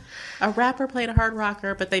 Yeah. A rapper played a hard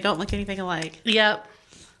rocker, but they don't look anything alike. Yep.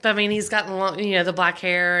 But I mean, he's got the black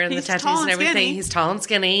hair and the tattoos and everything. Skinny. He's tall and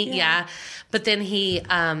skinny. Yeah. But then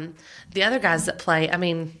the other guys that play, I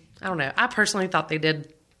mean, I don't know. I personally thought they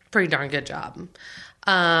did a pretty darn good job.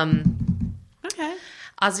 Okay.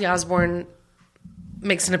 Ozzy Osbourne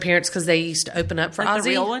makes an appearance because they used to open up for Ozzy. The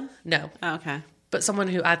real one? No. Oh, okay. But someone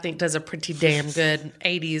who I think does a pretty damn good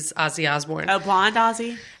 80s Ozzy Osbourne. Oh, blonde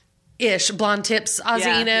Ozzy? Ish. Blonde tips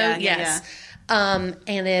Ozzy, yes. And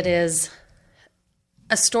it is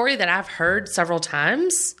a story that I've heard several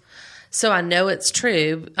times. So I know it's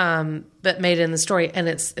true, but made in the story. And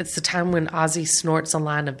it's the time when Ozzy snorts a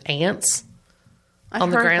line of ants on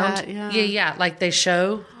the ground. That, Yeah. Like they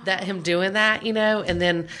show that him doing that, and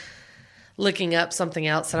then looking up something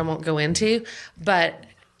else that I won't go into. But,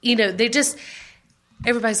 they just,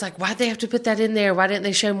 everybody's like, why'd they have to put that in there? Why didn't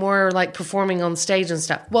they show more like performing on stage and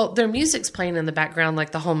stuff? Well, their music's playing in the background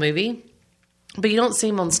like the whole movie. But you don't see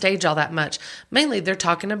them on stage all that much. Mainly, they're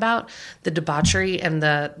talking about the debauchery and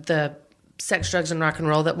the sex, drugs, and rock and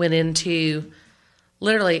roll that went into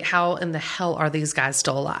literally how in the hell are these guys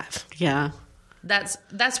still alive? Yeah.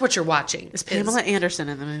 That's what you're watching. Is Pamela Anderson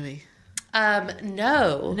in the movie?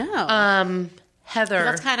 No. Heather. Well,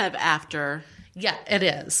 that's kind of after. Yeah, it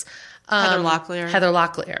is. Heather Locklear. Heather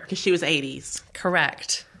Locklear. Because she was 80s.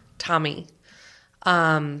 Correct. Tommy.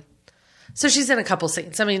 So she's in a couple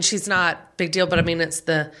scenes. I mean, she's not big deal, but I mean, it's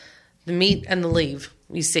the meet and the leave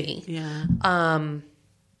you see. Yeah.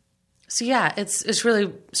 So yeah, it's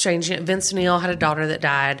really strange. Vince Neil had a daughter that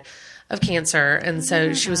died of cancer, and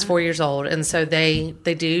so she was 4 years old, and so they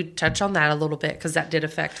do touch on that a little bit because that did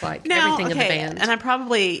affect everything in the band. And I'm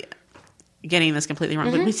probably getting this completely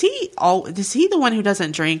wrong, but is he the one who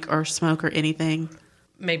doesn't drink or smoke or anything?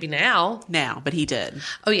 Maybe now. Now, but he did.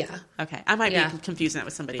 Oh, yeah. Okay. I might be confusing that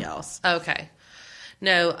with somebody else. Okay.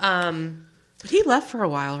 No, But he left for a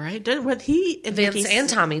while, right? When he and Vince Nikki and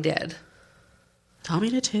Tommy did.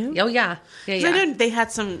 Tommy did too? Oh, yeah. Yeah, 'Cause yeah. I know they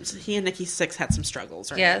had he and Nikki Sixx had some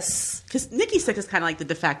struggles, right? Yes. Because Nikki Sixx is kind of like the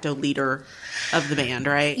de facto leader of the band,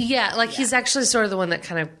 right? Yeah, like he's actually sort of the one that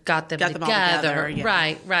kind of got them Got them all together, yeah.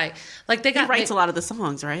 Right. Like they He got writes a lot of the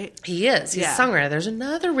songs, right? He is. He's Yeah. a songwriter. There's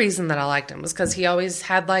another reason that I liked him was because he always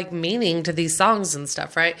had like meaning to these songs and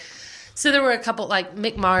stuff, right? So there were a couple like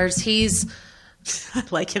Mick Mars. He's I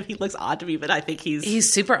like him. He looks odd to me, but I think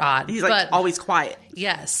he's super odd. like but always quiet.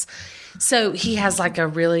 yes. So he has like a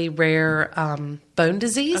really rare bone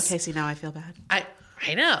disease. Okay, see now I feel bad.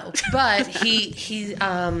 I know, but he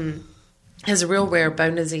has a real rare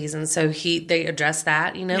bone disease, and so they addressed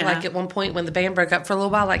that. You know, Yeah. like at one point when the band broke up for a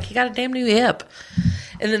little while, like he got a damn new hip,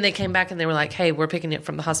 and then they came back and they were like, "Hey, we're picking it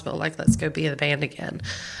from the hospital. Like, let's go be in the band again."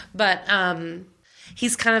 But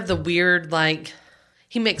he's kind of the weird like.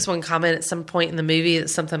 He makes one comment at some point in the movie.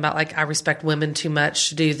 It's something about like, I respect women too much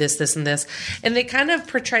to do this, this, and this. And they kind of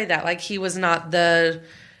portray that like he was not the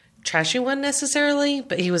trashy one necessarily,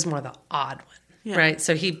 but he was more the odd one, Yeah. right?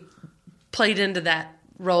 So he played into that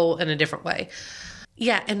role in a different way.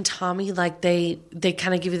 Yeah, and Tommy, like they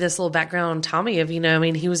kind of give you this little background on Tommy of, you know, I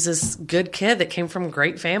mean, he was this good kid that came from a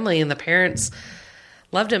great family and the parents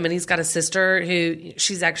loved him. And he's got a sister who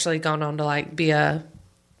she's actually gone on to like be a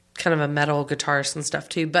kind of a metal guitarist and stuff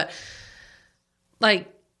too, but like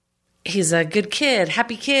he's a good kid,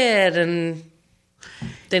 happy kid, and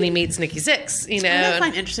then he meets Nikki Sixx, you know. What I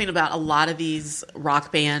find interesting about a lot of these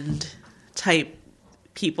rock band type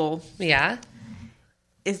people Yeah.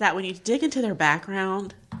 is that when you dig into their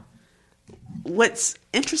background, what's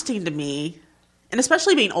interesting to me, and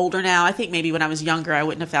especially being older now, I think maybe when I was younger I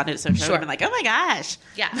wouldn't have found it so true. I would have been like, oh my gosh.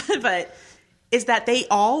 Yeah. But is that they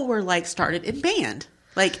all were like started in band.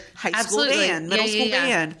 Like high school Absolutely. band, middle Yeah, school yeah,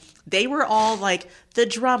 yeah. band. They were all like the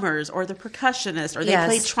drummers or the percussionists or they Yes.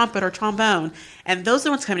 played trumpet or trombone. And those are the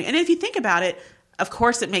ones coming. And if you think about it, of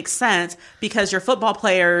course it makes sense because your football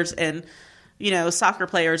players and, you know, soccer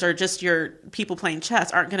players or just your people playing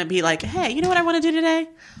chess aren't going to be like, hey, you know what I want to do today?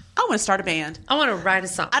 I want to start a band. I want to write a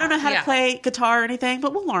song. I don't know how Yeah. to play guitar or anything,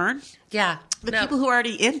 but we'll learn. Yeah. The No. people who are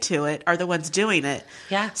already into it are the ones doing it.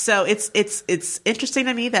 Yeah. So it's interesting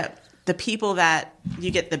to me that the people that you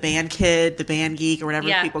get the band kid, the band geek, or whatever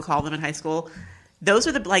Yeah. people call them in high school, those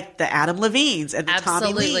are the Adam Levines and the Tommy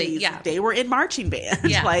Absolutely, Lees. yeah. They were in marching bands.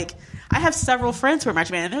 Yeah. Like I have several friends who are in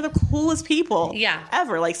marching band, and they're the coolest people Yeah.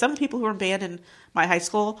 ever. Like some of the people who were in band in my high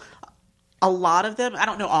school, a lot of them, I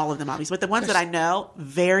don't know all of them obviously, but the ones that I know,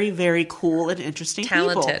 very, very cool and interesting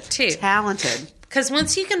Talented, people. too. Talented. Because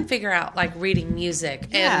once you can figure out like reading music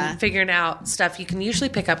Yeah. and figuring out stuff, you can usually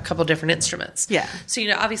pick up a couple different instruments. Yeah. So, you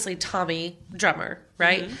know, obviously Tommy, drummer,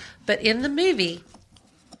 right? Mm-hmm. But in the movie,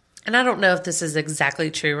 and I don't know if this is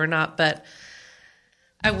exactly true or not, but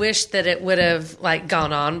I wish that it would have like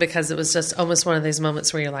gone on because it was just almost one of these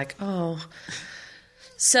moments where you're like, oh.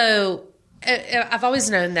 So I've always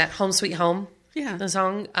known that Home Sweet Home, Yeah. the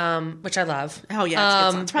song, which I love. Oh, yeah, it's a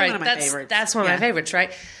good song. It's probably one of my that's, favorites. That's one of Yeah. my favorites,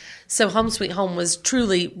 right? So Home Sweet Home was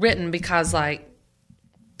truly written because like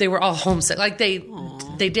they were all homesick. Like they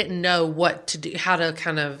didn't know what to do, how to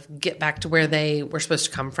kind of get back to where they were supposed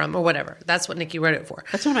to come from or whatever. That's what Nikki wrote it for.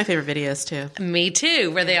 That's one of my favorite videos too. Me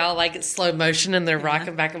too, where they all like it's slow motion and they're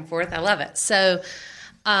rocking back and forth. I love it. So,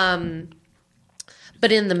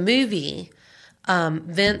 but in the movie,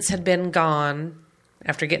 Vince had been gone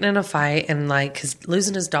after getting in a fight and like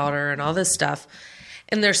losing his daughter and all this stuff.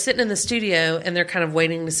 And they're sitting in the studio and they're kind of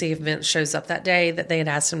waiting to see if Vince shows up that day that they had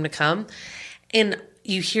asked him to come. And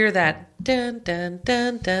you hear that dun dun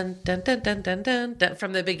dun dun dun dun dun dun dun, dun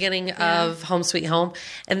from the beginning of Home Sweet Home,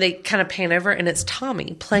 and they kind of pan over and it's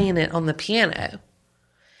Tommy playing it on the piano.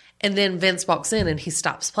 And then Vince walks in and he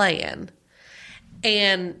stops playing.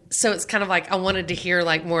 And so it's kind of like I wanted to hear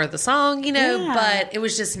like more of the song, you know, Yeah. but it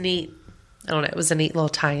was just neat. I don't know, it was a neat little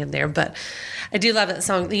tie in there, but I do love that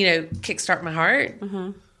song. You know, "Kickstart My Heart"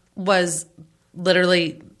 was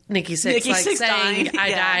literally Nikki Sixx Nikki like Sixx saying, dying. "I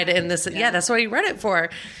Yeah. died," and this, yeah, that's what he wrote it for.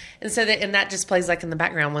 And so that just plays like in the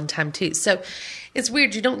background one time too. So it's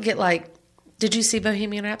weird. You don't get like, did you see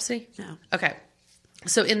Bohemian Rhapsody? No. Okay.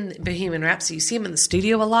 So in Bohemian Rhapsody, you see them in the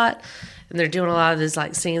studio a lot, and they're doing a lot of this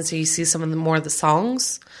like singing. So you see some of the more of the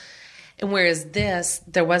songs, and whereas this,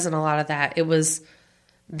 there wasn't a lot of that. It was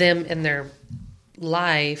them in their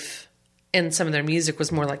life, and some of their music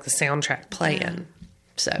was more like the soundtrack playing. Yeah.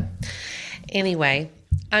 So anyway,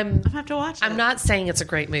 I'm I have to watch it. I'm not saying it's a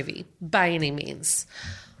great movie by any means,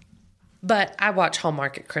 but I watch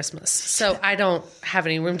Hallmark at Christmas, so I don't have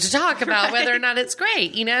any room to talk about whether or not it's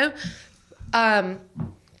great, you know?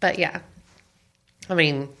 But yeah. I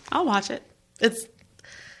mean, I'll watch it.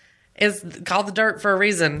 it's called The Dirt for a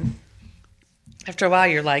reason. After a while,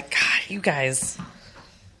 you're like, God, you guys,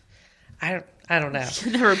 I don't know.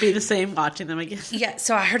 You'll never be the same watching them again. Yeah,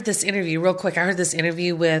 so I heard this interview real quick. I heard this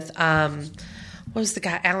interview with, what was the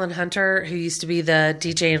guy, Alan Hunter, who used to be the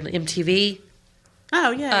DJ on MTV.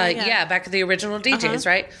 Oh, yeah. Back at the original DJs,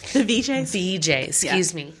 right? The VJs? VJs,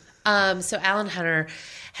 excuse me. So Alan Hunter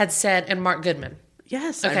had said, and Mark Goodman.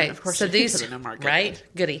 Yes. Okay, of course. so these, Mark right?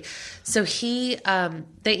 Goody. So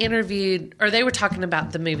they interviewed, or they were talking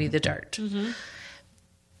about the movie The Dirt. Mm-hmm.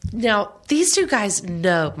 Now, these two guys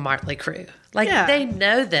know Motley Crue. Like, they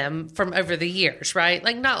know them from over the years, right?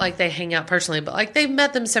 Like, not like they hang out personally, but like they've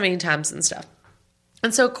met them so many times and stuff.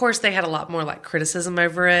 And so, of course, they had a lot more like criticism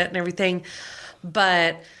over it and everything.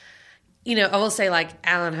 But, you know, I will say like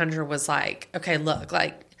Alan Hunter was like, okay, look,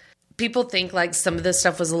 like people think like some of this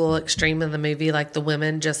stuff was a little extreme in the movie, like the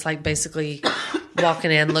women just like basically walking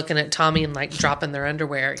in, looking at Tommy and like dropping their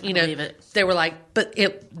underwear. You know, they were like, but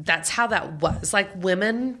that's how that was. Like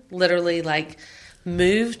women literally like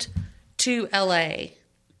moved to LA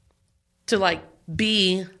to like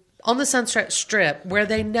be on the Sunset Strip where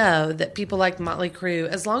they know that people like Motley Crue,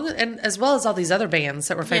 as well as all these other bands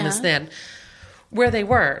that were famous then, where they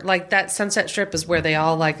were. Like that Sunset Strip is where they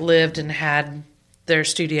all like lived and had their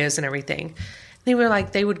studios and everything. They were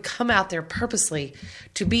like, they would come out there purposely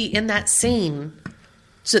to be in that scene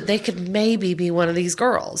so that they could maybe be one of these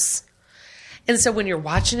girls. And so when you're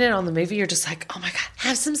watching it on the movie, you're just like, oh my God,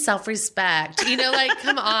 have some self-respect. You know, like,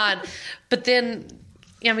 come on. But then,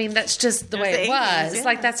 I mean, that's just the way it was. Yeah.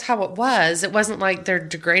 Like, that's how it was. It wasn't like they're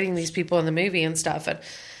degrading these people in the movie and stuff. And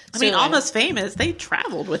I mean, Almost Famous, they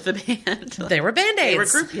traveled with the band. They were Band-Aids. They were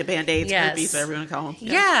groupie Band-Aids, yes. groupies, whatever you want to call them.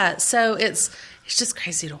 Yeah, so it's just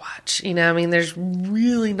crazy to watch. You know, I mean, there's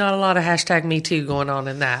really not a lot of hashtag Me Too going on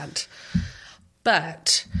in that.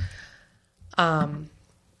 But,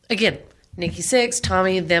 again, Nikki Sixx,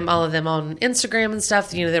 Tommy, them, all of them on Instagram and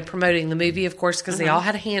stuff. You know, they're promoting the movie, of course, because they all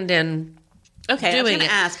had a hand in doing it. I was going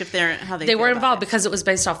to ask if how they were involved because it was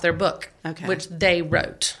based off their book, which they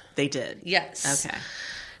wrote. They did? Yes. Okay.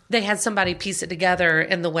 They had somebody piece it together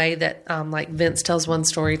in the way that, like, Vince tells one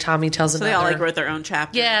story, Tommy tells another. So they all, like, wrote their own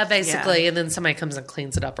chapter. Yeah, basically. Yeah. And then somebody comes and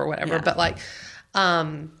cleans it up or whatever. Yeah. But, like,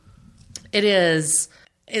 it's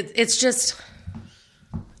just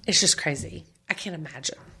crazy. I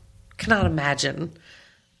cannot imagine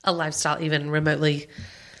a lifestyle even remotely.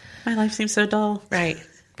 My life seems so dull. Right.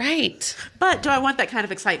 But do I want that kind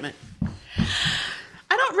of excitement?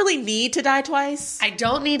 I don't really need to die twice. I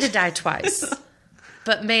don't need to die twice.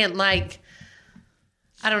 But man, like,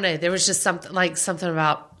 I don't know. There was just something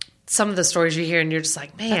about some of the stories you hear and you're just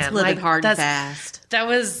like, man. That's living hard and fast. That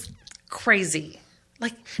was crazy.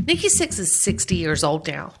 Like, Nikki Sixx is 60 years old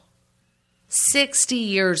now. 60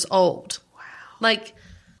 years old. Wow. Like,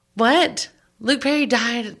 what? Luke Perry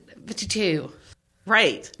died at 52.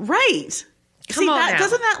 Right. Come on now.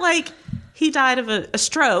 Doesn't that, like, he died of a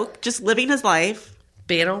stroke, just living his life.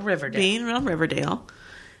 Being on Riverdale.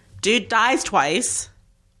 Dude dies twice.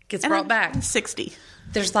 Gets brought back. 60.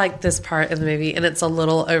 There's like this part in the movie, and it's a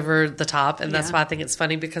little over the top, and that's why I think it's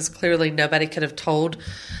funny, because clearly nobody could have told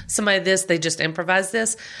somebody this. They just improvised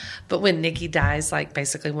this. But when Nikki dies, like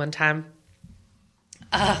basically one time,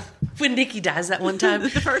 when Nikki dies that one time. The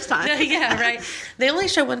first time. Yeah, right. They only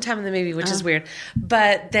show one time in the movie, which is weird.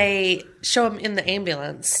 But they show him in the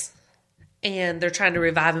ambulance, and they're trying to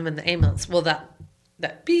revive him in the ambulance. Well,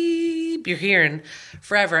 that beep you're hearing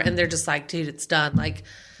forever, and they're just like, dude, it's done. Like,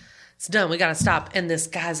 it's done. We got to stop. And this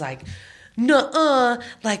guy's like, nuh-uh.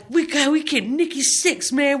 Like, we get Nikki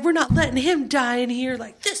Sixx, man. We're not letting him die in here.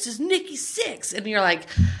 Like, this is Nikki Sixx. And you're like,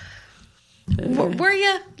 were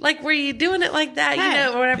you? Like, were you doing it like that? Hey, you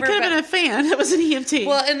know, or whatever. It could have been a fan. It was an EMT.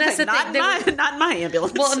 Well, and that's like, the thing. Not in my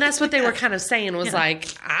ambulance. Well, and that's what they were kind of saying was like,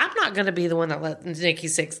 I'm not going to be the one that let Nikki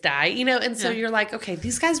Sixx die. You know, and so you're like, okay,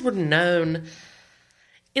 these guys were known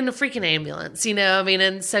in a freaking ambulance, you know? I mean,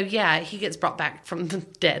 and so, yeah, he gets brought back from the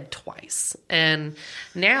dead twice. And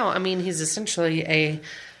now, I mean, he's essentially a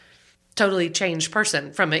totally changed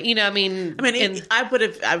person from it. You know, I mean,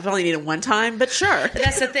 I've only needed one time, but sure.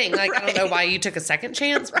 That's the thing. Like, right. I don't know why you took a second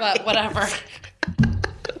chance, but whatever.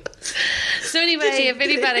 So anyway, if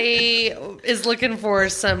anybody is looking for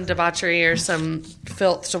some debauchery or some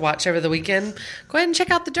filth to watch over the weekend, go ahead and check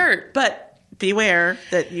out The Dirt. But beware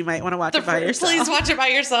that you might want to watch it by yourself. Please watch it by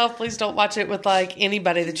yourself. Please don't watch it with like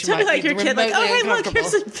anybody that you might like be your kid, like, oh hey, look,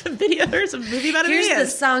 here's a video, here's a movie about Here's the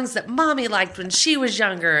songs that mommy liked when she was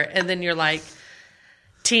younger, and then you're like,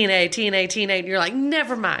 teenage. You're like,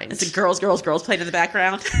 never mind. It's a girls playing in the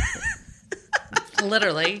background.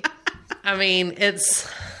 Literally. I mean, it's,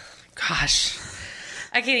 gosh.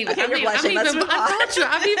 I can't even. Okay, you're blushing. Let's move on. I told you,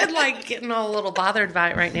 I'm even like getting a little bothered by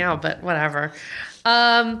it right now, but whatever.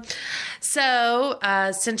 So,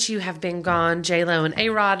 since you have been gone, J-Lo and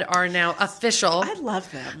A-Rod are now official. I love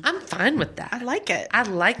them. I'm fine with that. I like it. I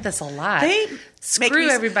like this a lot. They make Screw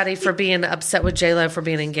me- everybody for being upset with J-Lo for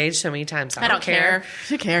being engaged so many times. I don't care.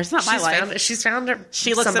 Who cares? It's not my life. She's found her.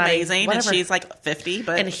 She looks somebody, amazing, whatever. and she's like 50,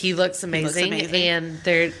 but And he looks amazing, amazing. and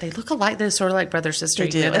they look alike. They're sort of like brother sister. they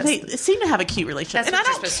do. You know, And that's- they seem to have a cute relationship. That's And I what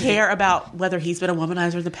you're don't supposed to do. care about whether he's been a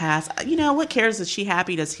womanizer in the past. You know, what cares? Is she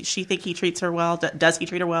happy? Does she think he treats her well? Does he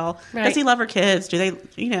treat her well? Right. Does he love her kids? Do they,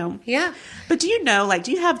 you know? Yeah. But do you know, like,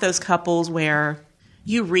 do you have those couples where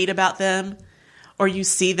you read about them or you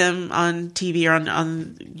see them on TV or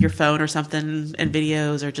on your phone or something in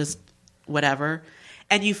videos or just whatever,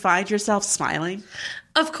 and you find yourself smiling?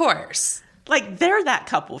 Of course. Like, they're that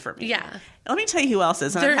couple for me. Yeah. Let me tell you who else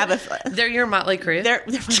is. And They're your Motley Crue. they're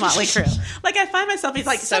my Motley Crue. Like, I find myself, it's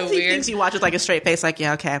like So some of these weird. things you watch with like a straight face, like,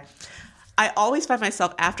 yeah, okay. I always find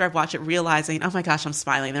myself after I've watched it realizing, oh my gosh, I'm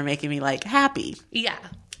smiling. They're making me like happy. Yeah.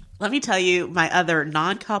 Let me tell you my other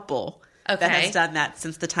non-couple that Okay. has done that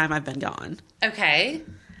since the time I've been gone. Okay.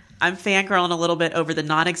 I'm fangirling a little bit over the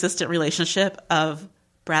non-existent relationship of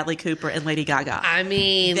Bradley Cooper and Lady Gaga. I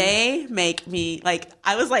mean, They make me like,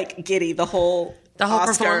 I was like giddy the whole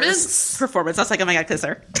Oscars performance. I was like, oh my God, kiss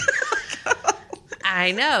her.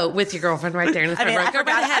 I know, with your girlfriend right there in the I front mean, row. I Go right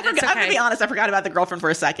forgot. ahead. It's I'm gonna okay. be honest. I forgot about the girlfriend for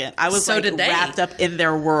a second. I was So like did they. wrapped up in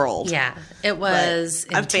their world. Yeah, it was.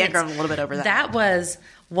 I'm intense. fangirling a little bit over that. That was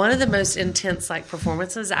one of the most intense like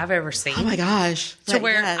performances I've ever seen. Oh my gosh! To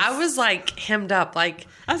where I was like hemmed up, like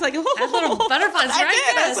I was like, oh, had little butterflies, I right?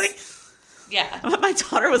 did. I was Yes. like, yeah. my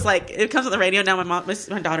daughter was like, it comes on the radio now.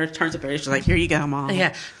 My daughter turns up and she's like, here you go, Mom.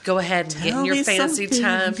 Yeah, go ahead and get in Tell your me fantasy something.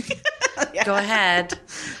 time. Go ahead.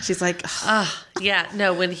 She's like, Yeah,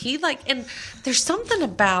 no, when he like, and there's something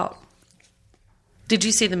about. Did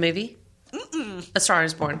you see the movie? A Star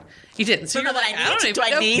Is Born. You didn't. So you're like, do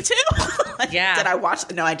I need to? Like, Yeah. Did I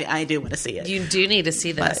watch? No, I do want to see it. You do need to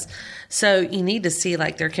see this. So you need to see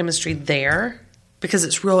like their chemistry there because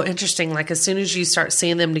it's real interesting. Like as soon as you start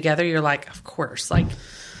seeing them together, you're like, of course, like,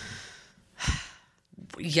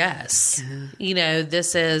 yes, you know,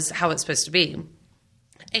 this is how it's supposed to be.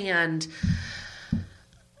 And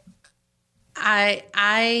I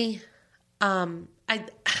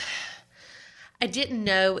didn't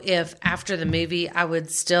know if after the movie I would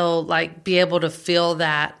still like be able to feel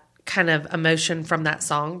that kind of emotion from that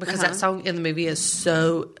song because that song in the movie is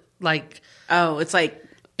so like it's like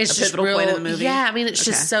it's a just pivotal real. point in the movie. Yeah, I mean it's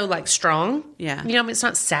just so like strong. Yeah. You know, I mean it's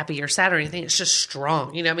not sappy or sad or anything. It's just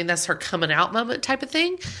strong. You know, I mean that's her coming out moment type of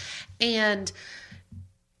thing. And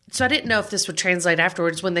so I didn't know if this would translate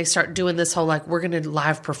afterwards when they start doing this whole like we're going to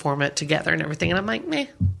live perform it together and everything. And I'm like, meh,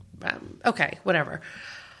 okay, whatever.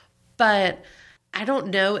 But I don't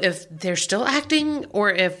know if they're still acting or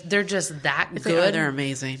if they're just that good. They're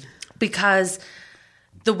amazing. Because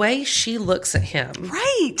the way she looks at him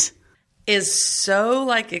Right. is so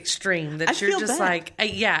like extreme that I you're feel just bad. like,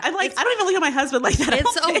 yeah. I'm like, I don't even look at my husband like that. I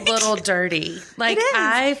It's don't a think. little dirty. Like It is.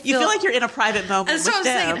 I You feel like you're in a private moment That's with what I'm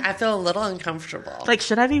them. saying. I feel a little uncomfortable. Like,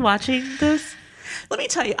 should I be watching this? Let me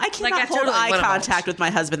tell you, I cannot I hold totally eye wanna contact with my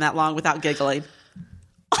husband that long without giggling.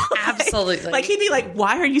 Absolutely. Like he'd be like,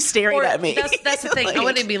 "Why are you staring Or at me?" That's the thing. I Like,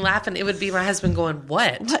 wouldn't be laughing. It would be my husband going,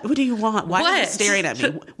 "What? What do you want? Why are you What? staring at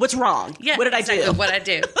me? What's wrong? Yeah, what did exactly, I do? What I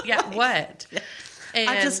do? Yeah, what?"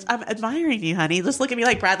 And I'm admiring you, honey. Just look at me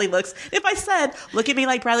like Bradley looks. If I said, "Look at me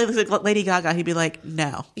like Bradley looks like Lady Gaga," he'd be like,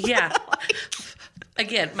 "No." yeah.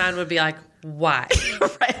 Again, mine would be like, "Why?"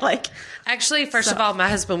 Right? Like, Actually, first of all, my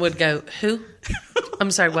husband would go, "Who?" I'm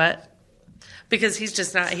sorry, what? Because he's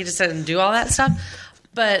just not. He just doesn't do all that stuff.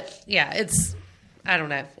 But yeah, it's. I don't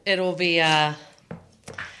know. It'll be. my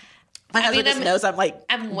husband just knows I'm like.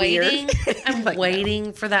 I'm weird. waiting. I'm Like,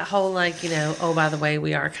 waiting for that whole like, you know, oh, by the way,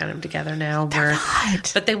 we are kind of together now.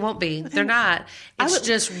 not. But they won't be. They're not. It's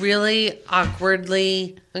just really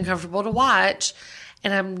awkwardly uncomfortable to watch.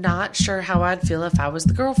 And I'm not sure how I'd feel if I was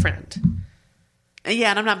the girlfriend. Yeah,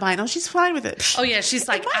 and I'm not buying. Oh, she's fine with it. Oh, yeah. She's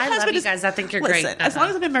like, My I love husband you is- guys. I think you're Listen, great. as long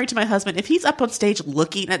as I've been married to my husband, if he's up on stage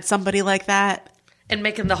looking at somebody like that And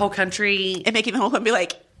making the whole country. and making the whole one be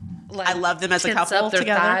like, I love them as a tense couple up their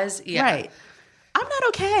together. thighs. Yeah. Right. I'm not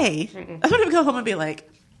okay. I'm going to go home and be like,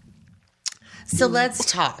 So let's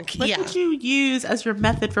talk. what Yeah. did you use as your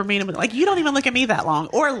method for me to, like, you don't even look at me that long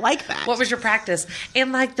or like that. What was your practice?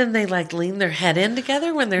 And like then they like lean their head in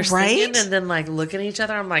together when they're Right? singing and then like look at each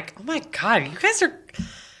other. I'm like, oh my God, you guys are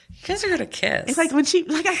You guys are going to kiss. It's like when she,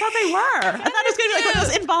 like, I thought they were. I thought it was going to be like one of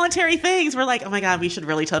those involuntary things. We're like, oh my God, we should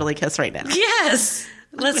really totally kiss right now. Yes.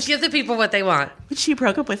 Let's give the people what they want. When she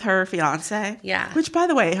broke up with her fiance. Yeah. Which, by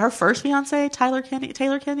the way, her first fiance, Taylor Kenny.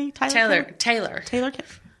 Taylor.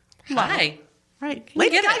 Hi. Right.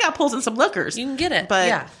 Lady Gaga pulls in some lookers. You can get it. But,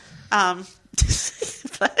 yeah. But,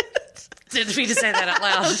 didn't mean to say that out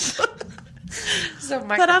loud. So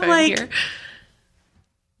but I'm like, here.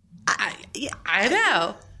 I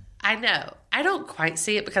know. I don't quite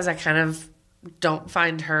see it because I kind of don't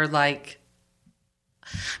find her like.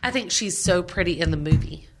 I think she's so pretty in the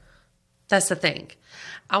movie. That's the thing.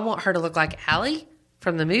 I want her to look like Allie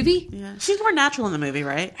from the movie. Yeah, she's more natural in the movie,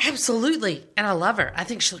 right? Absolutely, and I love her. I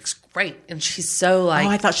think she looks great, and she's so like. Oh,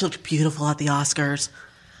 I thought she looked beautiful at the Oscars.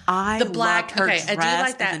 The black. Her okay, I do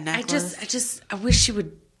like that. I wish she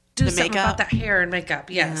would do something about that hair and makeup.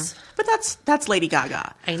 Yes, yeah. But that's Lady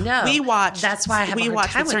Gaga. I know. We watched. That's why I have.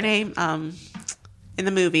 What's her name? In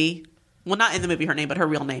the movie. Well, not in the movie. Her name, but her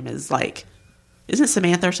real name is like. Isn't it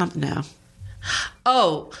Samantha or something? No.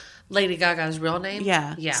 Oh, Lady Gaga's real name?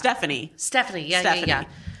 Yeah. Stephanie. Yeah.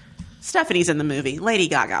 Stephanie's in the movie. Lady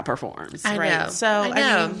Gaga performs. I right? know. So,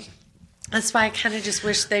 I mean, that's why I kind of just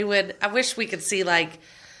wish they would. I wish we could see like.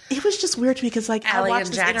 It was just weird to me because like Allie I watched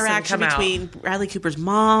this Jackson interaction between Bradley Cooper's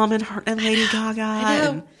mom and Lady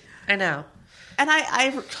Gaga. I know. And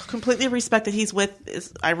I completely respect that he's with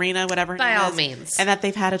Irina, whatever her name is. By all means. And that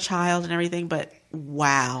they've had a child and everything, but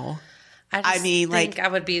wow. I think I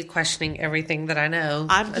would be questioning everything that I know.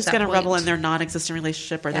 I'm just going to revel in their non-existent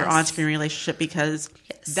relationship or their on-screen relationship because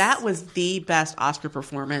that was the best Oscar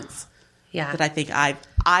performance that I think I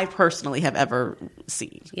personally have ever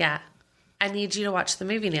seen. Yeah. I need you to watch the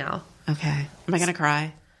movie now. Okay. Am I going to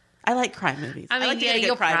cry? I like cry movies. I mean, like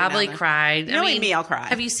you'll probably cry. Knowing me, I'll cry.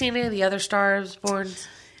 Have you seen any of the other Stars Born?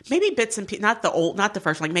 Maybe bits and pieces, not the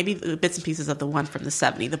first one, like maybe bits and pieces of the one from the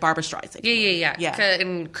 70s, the Barbra Streisand. Yeah.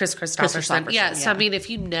 And Chris Christopherson. Yeah, so I mean, if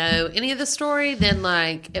you know any of the story, then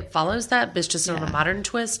like it follows that, but it's just on a modern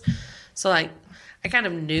twist. So like, I kind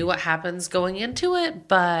of knew what happens going into it,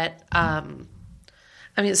 but I mean,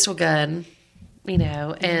 it's still good, you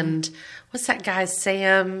know. And what's that guy,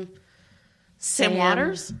 Sam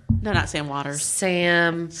Waters? No, not Sam Waters. I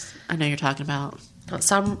know you're talking about.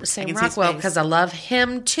 Sam Rockwell, because I love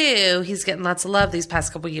him too. He's getting lots of love these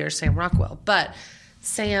past couple years, Sam Rockwell. But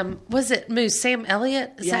Sam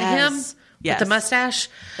Elliott? Is that him? Yes. With the mustache?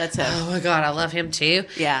 That's him. Oh my God, I love him too.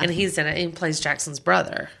 Yeah. And he's in it. He plays Jackson's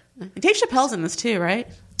brother. Dave Chappelle's in this too, right?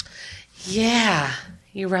 Yeah,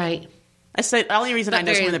 you're right. The only reason I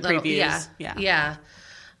know some of the previews. Yeah.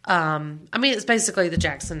 I mean, it's basically the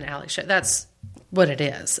Jackson and Allie show. That's what it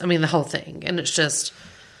is. I mean, the whole thing. And it's just...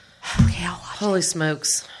 Okay, I'll watch holy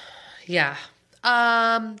smokes. Yeah.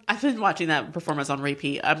 I've been watching that performance on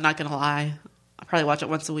repeat. I'm not going to lie. I probably watch it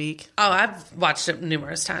once a week. Oh, I've watched it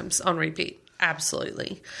numerous times on repeat.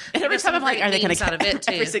 Absolutely. And every time I'm like, are they going to out of it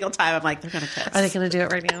too? Every single time I'm like, they're going to kiss. Are they going to do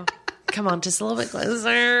it right now? Come on, just a little bit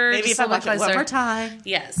closer. Maybe if I watch it one more time.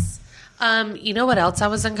 Yes. You know what else I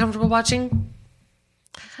was uncomfortable watching?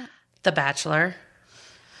 The Bachelor.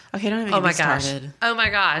 Okay, don't even get me started. Oh my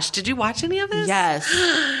gosh. Did you watch any of this? Yes.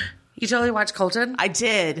 You totally watched Colton? I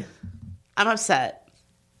did. I'm upset.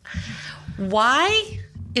 Why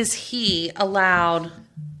is he allowed,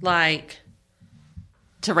 like...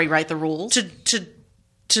 to rewrite the rules?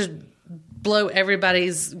 To blow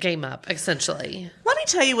everybody's game up, essentially. Let me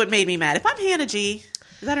tell you what made me mad. If I'm Hannah G,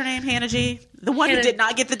 is that her name, Hannah G? The one who did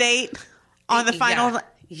not get the date on the final...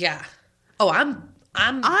 Yeah. Oh, I'm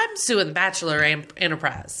suing Bachelor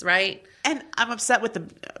Enterprise, right? And I'm upset with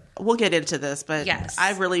we'll get into this, but yes.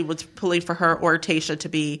 I really was pulling for her or Tayshia to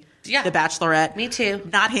be the Bachelorette. Me too.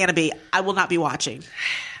 Not Hannah B. I will not be watching.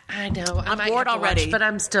 I know. I'm bored already. But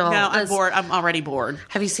I'm still... No, I'm bored. I'm already bored.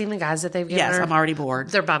 Have you seen the guys that they've given her? Yes, I'm already bored.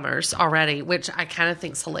 They're bummers already, which I kind of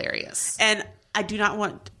think's hilarious. And I do not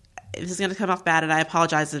want... This is going to come off bad, and I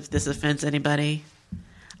apologize if this offends anybody.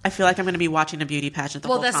 I feel like I'm going to be watching a beauty pageant the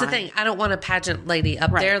whole time. Well, that's the thing. I don't want a pageant lady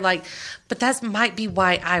up there. Like, but that might be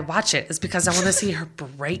why I watch it, is because I want to see her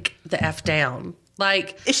break the F down.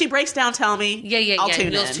 Like, if she breaks down, tell me. I'll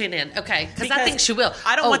tune in. Okay. Because I think she will.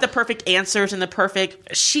 I don't want the perfect answers and the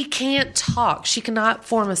perfect... She can't talk. She cannot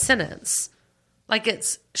form a sentence. Like,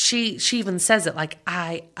 it's... She even says it like,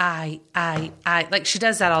 I. Like, she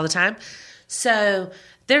does that all the time. So,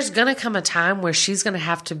 there's going to come a time where she's going to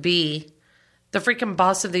have to be the freaking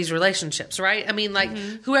boss of these relationships, right? I mean, like,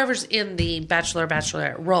 whoever's in the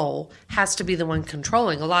Bachelorette role has to be the one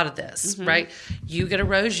controlling a lot of this, right? You get a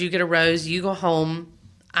rose, you go home.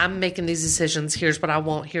 I'm making these decisions. Here's what I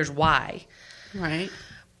want. Here's why. Right.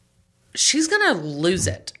 She's going to lose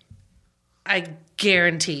it. I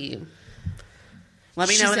guarantee you. Let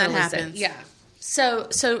me know when that happens. Yeah. So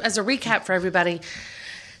as a recap for everybody,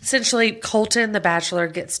 essentially Colton, the Bachelor,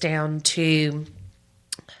 gets down to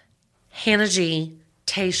Hannah G,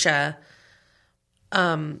 Tayshia,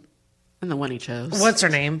 And the one he chose. what's her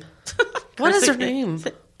name? What is her name?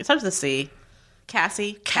 It starts with a C.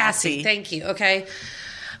 Cassie. Thank you. Okay.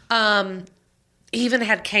 He even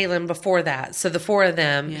had Kaylin before that. So the four of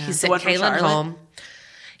them, he sent Kaylin home.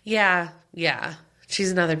 Yeah.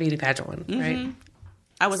 She's another beauty pageant one, right?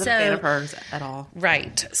 I wasn't a fan of hers at all.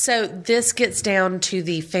 Right. So this gets down to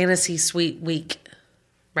the fantasy suite week,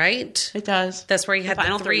 right? It does. That's where you had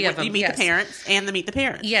the three of them. You meet the parents and the meet the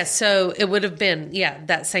parents. Yes. So it would have been,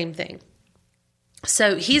 that same thing.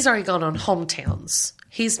 So he's already gone on hometowns.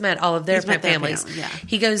 He's met all of their families. Family, yeah.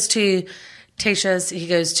 He goes to Tayshia's. He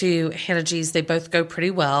goes to Hannah G's. They both go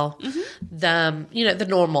pretty well. The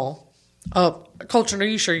normal. Oh, Colton, are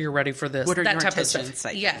you sure you're ready for this? What are that your type of intentions?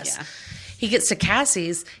 stuff. Like, Yes. yeah. He gets to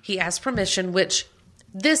Cassie's. He asks permission, which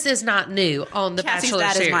this is not new on the Cassie's Bachelor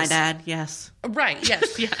dad series. is my dad. Yes. Right,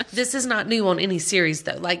 yes. This is not new on any series,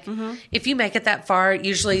 though. Like, if you make it that far,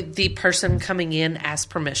 usually the person coming in asks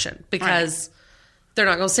permission because they're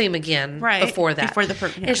not going to see him again before that.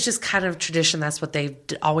 It's just kind of tradition. That's what they've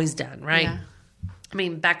always done, right? Yeah. I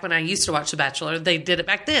mean, back when I used to watch The Bachelor, they did it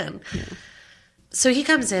back then. Yeah. So he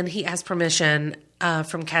comes in, he asks permission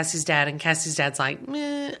from Cassie's dad, and Cassie's dad's like,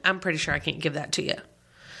 I'm pretty sure I can't give that to you.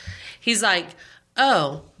 He's like,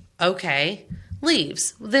 oh, okay.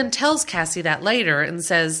 Leaves. Then tells Cassie that later and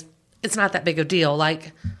says, it's not that big a deal.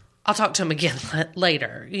 Like, I'll talk to him again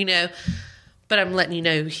later, But I'm letting you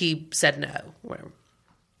know he said no.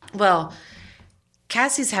 Well,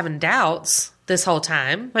 Cassie's having doubts this whole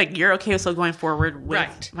time. Like, you're okay with still going forward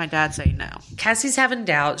with my dad saying no. Cassie's having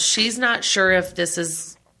doubts. She's not sure if this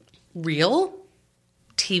is real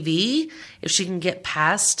TV, if she can get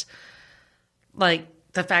past, like,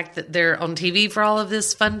 the fact that they're on TV for all of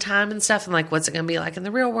this fun time and stuff, and, like, what's it going to be like in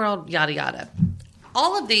the real world, yada, yada.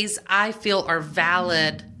 All of these, I feel, are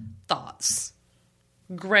valid thoughts.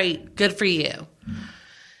 Great. Good for you.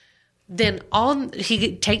 Then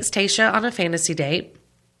he takes Tayshia on a fantasy date,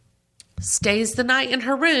 stays the night in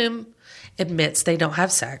her room, admits they don't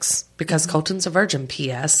have sex because Colton's a virgin,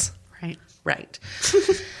 P.S. Right.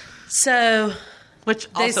 So... Which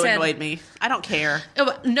also annoyed me. I don't care.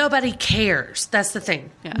 Nobody cares. That's the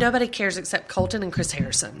thing. Yeah. Nobody cares except Colton and Chris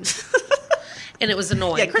Harrison. And it was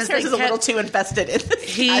annoying. Yeah, Chris Harrison's a little too invested in this.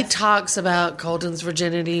 He talks about Colton's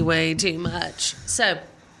virginity way too much. So,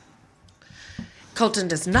 Colton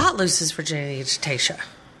does not lose his virginity to Tayshia.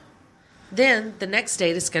 Then, the next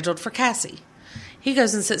date is scheduled for Cassie. He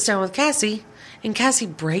goes and sits down with Cassie, and Cassie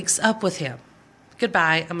breaks up with him.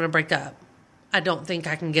 Goodbye, I'm going to break up. I don't think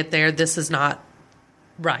I can get there. This is not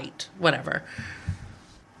right. Whatever.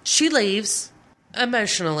 She leaves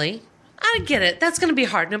emotionally. I get it. That's going to be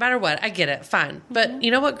hard no matter what. I get it. Fine. But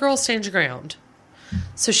you know what? Girl, stand your ground.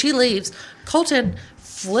 So she leaves. Colton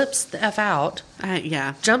flips the F out.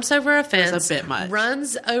 Jumps over a fence. That's a bit much.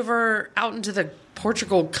 Runs over out into the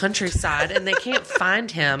Portugal countryside, and they can't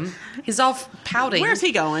find him. He's all pouting. Where's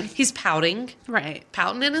he going? He's pouting. Right.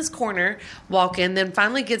 Pouting in his corner. Walk in. Then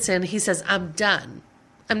finally gets in. He says, I'm done.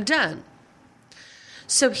 I'm done.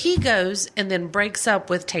 So he goes and then breaks up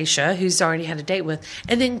with Tayshia, who's already had a date with,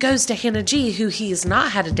 and then goes to Hannah G, who he has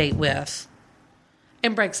not had a date with,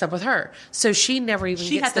 and breaks up with her. So she never even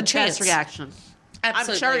gets the chance. She had the best reaction.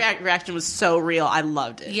 Absolutely. I'm sure her reaction was so real. I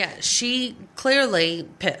loved it. Yeah, she clearly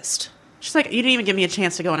pissed. She's like, you didn't even give me a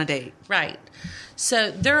chance to go on a date. Right.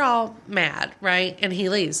 So they're all mad, right? And he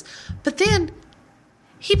leaves. But then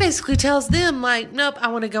he basically tells them, like, nope, I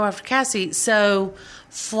want to go after Cassie. So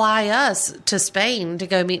fly us to Spain to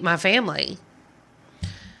go meet my family.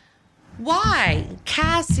 Why?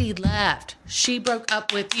 Cassie left. She broke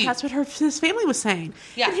up with you. That's what his family was saying.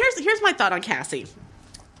 Yeah. And here's my thought on Cassie.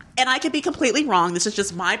 And I could be completely wrong. This is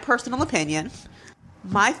just my personal opinion.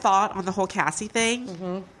 My thought on the whole Cassie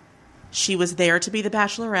thing, she was there to be the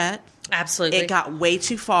Bachelorette. Absolutely. It got way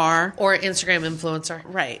too far. Or Instagram influencer.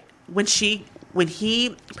 Right. When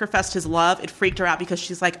he professed his love, it freaked her out because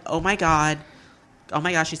she's like, oh my gosh,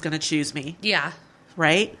 she's going to choose me. Yeah.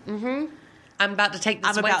 Right? Mm-hmm. I'm about to take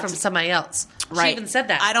this away from somebody else. Right. She even said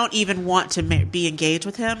that. I don't even want to be engaged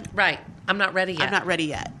with him. Right. I'm not ready yet. I'm not ready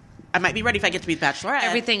yet. I might be ready if I get to be the Bachelorette.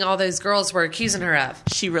 Everything all those girls were accusing her of.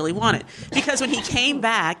 She really wanted. Because when he came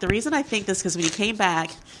back, the reason I think this is because when he came back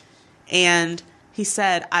and he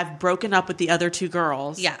said, I've broken up with the other two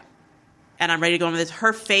girls. Yeah. And I'm ready to go on with this.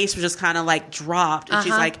 Her face was just kind of like dropped. And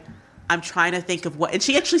she's like, I'm trying to think of what. And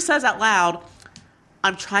she actually says out loud,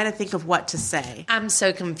 I'm trying to think of what to say. I'm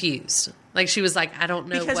so confused. Like, she was like, I don't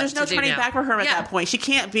know Because what there's no to do turning now. back for her at that point. She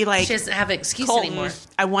can't be like, She doesn't have an excuse Colton, anymore.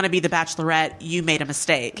 I want to be the Bachelorette. You made a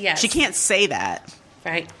mistake. Yes. She can't say that.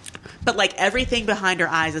 Right. But like everything behind her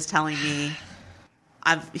eyes is telling me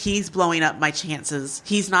he's blowing up my chances.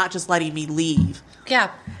 He's not just letting me leave. Yeah.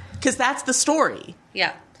 Because that's the story.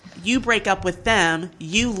 Yeah. You break up with them,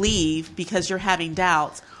 you leave because you're having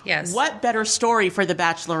doubts. Yes. What better story for the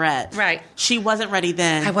Bachelorette? Right. She wasn't ready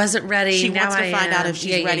then. I wasn't ready. She Now wants to I find out am. if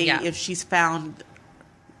she's ready, Yeah. if she's found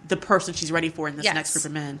the person she's ready for in this Yes. next group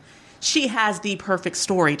of men. She has the perfect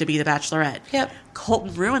story to be the Bachelorette. Yep.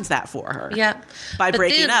 Colton ruins that for her. Yep. By But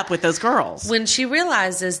breaking then, up with those girls. When she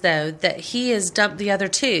realizes, though, that he has dumped the other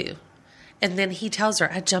two, and then he tells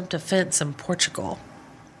her, I jumped a fence in Portugal.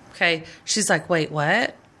 Okay. She's like, wait,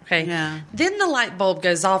 what? Okay. Yeah. Then the light bulb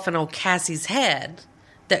goes off in old Cassie's head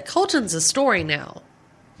that Colton's a story now.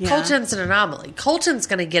 Yeah. Colton's an anomaly. Colton's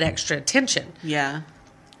going to get extra attention. Yeah.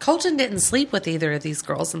 Colton didn't sleep with either of these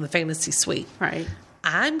girls in the fantasy suite. Right.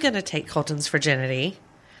 I'm going to take Colton's virginity.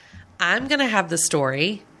 I'm going to have the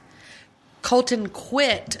story. Colton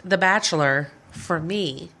quit The Bachelor for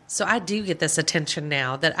me. So I do get this attention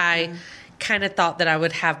now that I kind of thought that I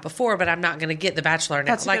would have before, but I'm not going to get The Bachelor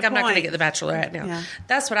now. That's a good I'm not going to point. get The Bachelorette now. Yeah.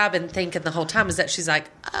 That's what I've been thinking the whole time is that she's like,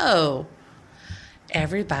 oh,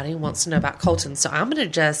 everybody wants to know about Colton. So I'm going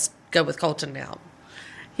to just go with Colton now.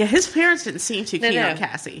 Yeah, his parents didn't seem too keen on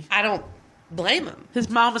Cassie. I don't blame him. His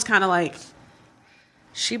mom was kind of like,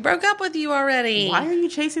 She broke up with you already. why are you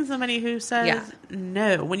chasing somebody who says Yeah.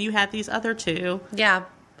 no when you had these other two? Yeah.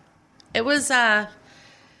 It was, I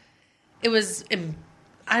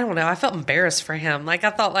don't know. I felt embarrassed for him. Like, I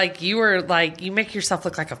thought, like, you were, like, you make yourself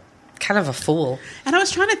look like a kind of a fool. And I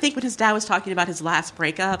was trying to think when his dad was talking about his last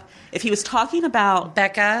breakup, if he was talking about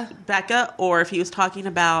Becca or if he was talking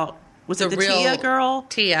about, was it the real Tia girl?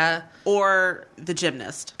 Tia. Or the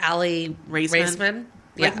gymnast? Allie Raisman?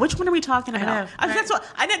 Yeah. Like, which one are we talking about? know, right. That's what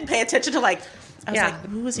I didn't pay attention to. Like, I was Yeah. like,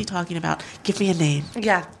 who was he talking about? Give me a name.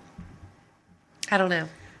 Yeah. I don't know.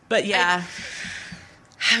 But yeah,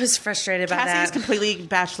 I was frustrated by Cassie that. is completely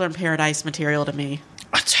Bachelor in Paradise material to me.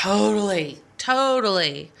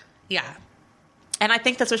 Totally. Yeah. And I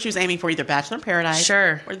think that's what she was aiming for, either Bachelor in Paradise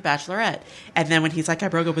Sure. or The Bachelorette. And then when he's like, I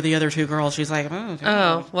broke up with the other two girls, she's like,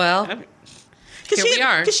 Oh, well, here we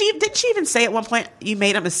are. Didn't she even say at one point, you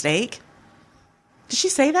made a mistake? Did she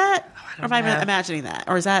say that? Or am I know. imagining that?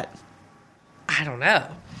 Or is that... I don't know.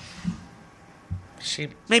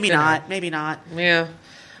 Maybe could not. have. Maybe not. Yeah.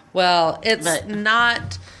 Well, it's But-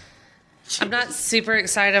 not... I'm not super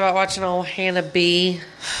excited about watching old Hannah B.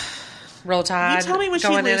 Roll Tide. You tell me when she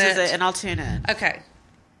going in loses it, and I'll tune in. Okay.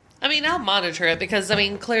 I mean, I'll monitor it because, I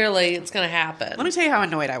mean, clearly it's going to happen. Let me tell you how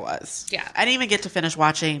annoyed I was. Yeah. I didn't even get to finish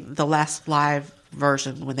watching the last live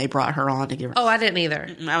version when they brought her on to give her... Oh, I didn't either.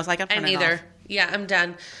 I was like, I'm I turning neither. off. Yeah, I'm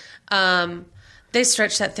done. They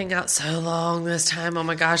stretched that thing out so long this time. Oh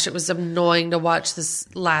my gosh, it was annoying to watch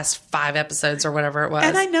this last 5 episodes or whatever it was.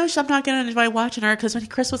 And I know I'm not going to enjoy watching her because when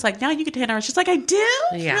Chris was like, now you get to hit her, she's like, I do?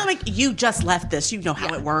 Yeah. You're like, you just left this. You know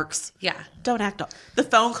how it works. Yeah. Don't act up. The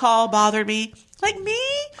phone call bothered me. Like, me?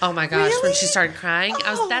 Oh my gosh, Really? when she started crying,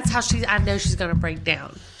 Oh. that's how I know she's going to break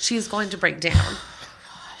down. She's going to break down.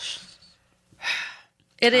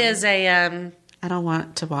 It is a, I don't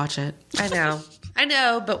want to watch it. I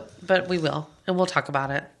know, but we will, and we'll talk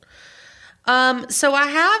about it. So I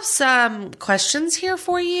have some questions here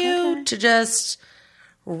for you to just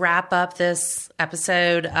wrap up this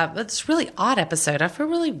episode. It's a really odd episode. I feel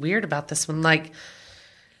really weird about this one. Like,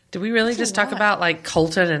 did we really just talk about like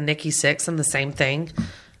Colton and Nikki Sixx and the same thing?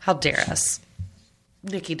 How dare us?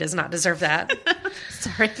 Nikki does not deserve that.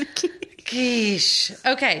 Sorry, Nikki. Geesh.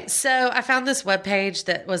 Okay, so I found this webpage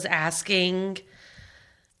that was asking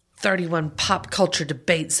 31 pop culture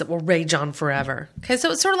debates that will rage on forever. Okay,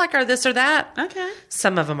 so it's sort of like our this or that. Okay.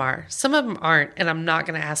 Some of them are. Some of them aren't, and I'm not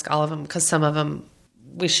going to ask all of them because some of them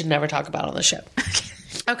we should never talk about on the show.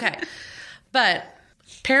 Okay. But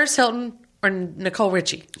Paris Hilton or Nicole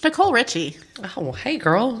Richie? Nicole Richie. Oh, hey,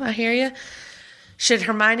 girl. I hear you. Should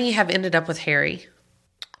Hermione have ended up with Harry?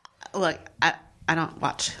 Look, I don't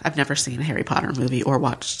watch. I've never seen a Harry Potter movie or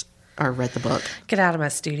watched or read the book. Get out of my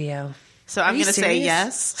studio. So I'm you going to say serious?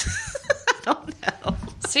 yes. I don't know.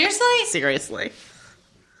 Seriously? Seriously.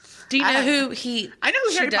 Do you know who he... I know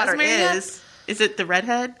who she Harry does Potter marry that? is. Is it the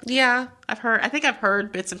redhead? Yeah. I think I've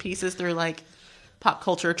heard bits and pieces through like pop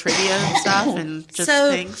culture trivia and stuff and just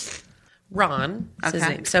So- things. Ron is his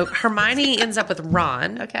Okay. name. So Hermione ends up with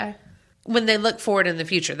Ron. Okay. When they look forward in the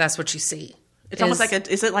future, that's what you see. It's almost like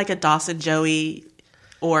is it like a Dawson Joey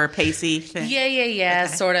or Pacey thing? Yeah,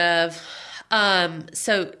 Okay. sort of.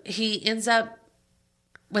 So he ends up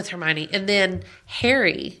with Hermione, and then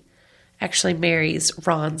Harry actually marries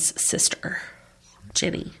Ron's sister,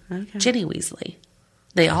 Ginny. Okay. Ginny Weasley.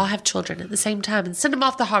 They all have children at the same time and send them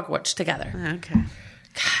off to Hogwarts together. Okay.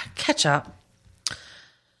 God, catch up.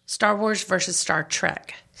 Star Wars versus Star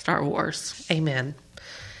Trek. Star Wars. Amen.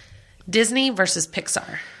 Disney versus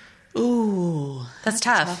Pixar. Ooh. That's A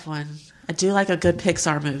tough. tough one. I do like a good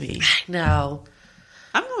Pixar movie. No.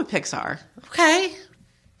 I'm going with Pixar. Okay.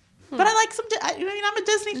 But I like some. I'm a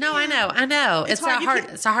Disney. No, fan. I know. It's hard. a You hard.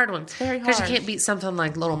 can't- It's a hard one. very Because you hard. can't beat something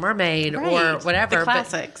like Little Mermaid or Right. whatever. The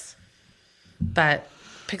classics. But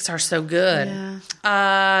Pixar's so good.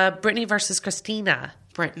 Yeah. Brittany versus Christina.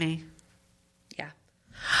 Brittany. Yeah.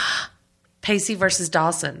 Pacey versus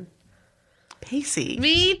Dawson. Pacey.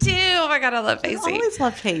 Me too. Oh my God, I love I Pacey. always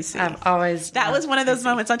loved Pacey. I've always that loved was one of those Pacey.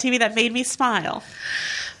 moments on TV that made me smile.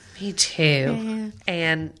 Me too.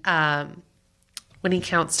 And when he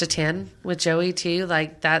counts to 10 with Joey too,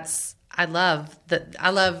 like that's I love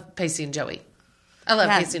Pacey and Joey. I love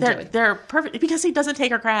Pacey and Joey. They're perfect because he doesn't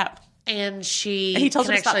take her crap. And she And he tells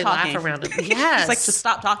can her to stop actually talking. laugh around him. Yes. He's like, just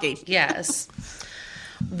stop talking. Yes.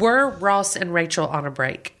 Were Ross and Rachel on a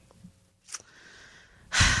break?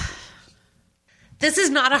 This is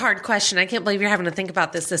not a hard question. I can't believe you're having to think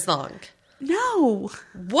about this long. No,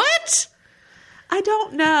 What? I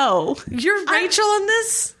don't know. You're Rachel in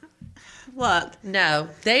this? Look, No,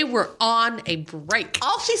 they were on a break.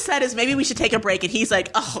 all she said is maybe we should take a break, and he's like,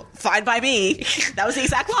 "Oh, fine by me." That was the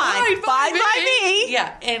exact line. Fine by me.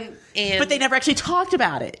 Yeah, and But they never actually talked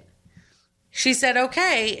about it. she said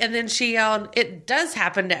okay, and then she yelled, "It does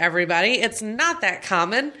happen to everybody. It's not that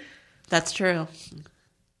common," That's true.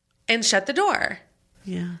 and shut the door.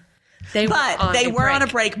 Yeah. They But they were on a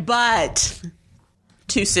break, but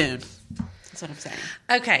too soon. That's what I'm saying.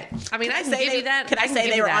 Okay, I mean, I can give you that. Could I can say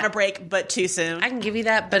give they you were that. on a break, but too soon? I can give you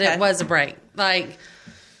that, but Okay. it was a break. Like,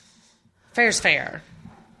 fair's fair.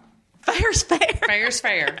 Fair's fair. Fair's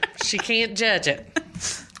fair. She can't judge it.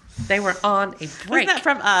 They were on a break. Isn't that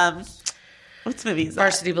from what's the movie is that?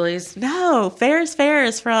 Varsity Blues. No, Fair's Fair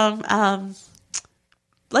is from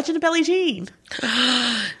Legend of Billie Jean.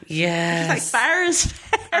 Yes. Like Fair's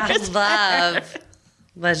Fair. I love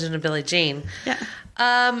Legend of Billie Jean.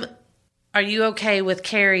 Yeah. Are you okay with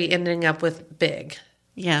Carrie ending up with Big?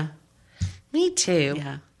 Yeah. Me too.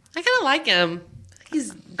 Yeah. I kind of like him.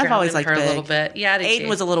 He's I've always grounding liked her Big. a little bit. Yeah, I did Aiden too.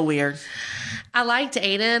 was a little weird, I liked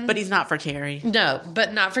Aiden, but he's not for Carrie. no,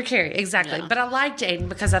 but not for Carrie. Exactly. Yeah. But I liked Aiden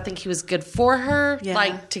because I think he was good for her, Yeah.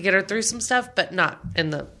 like to get her through some stuff, but not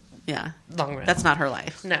in the Yeah. long run. That's not her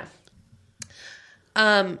life. no.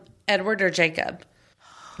 Edward or Jacob?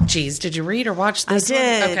 Jeez, did you read or watch this? I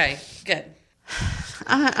did. One? Okay, good.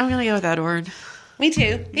 I'm going to go with Edward. Me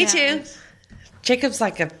too. Me Yeah. too. Jacob's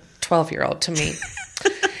like a 12-year-old to me.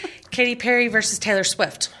 Katy Perry versus Taylor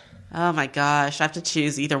Swift. Oh my gosh. I have to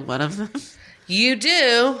choose either one of them. You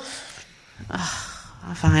do.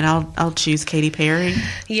 Fine. I'll choose Katy Perry.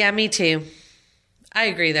 Yeah, me too. I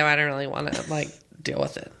agree, though. I don't really want to like deal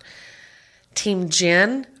with it. Team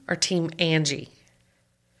Jen or Team Angie?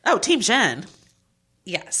 Oh, Team Jen.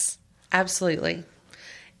 Yes, absolutely.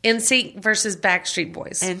 NSYNC versus Backstreet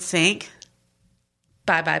Boys. NSYNC.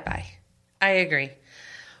 Bye, bye, bye. I agree.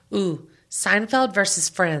 Ooh, Seinfeld versus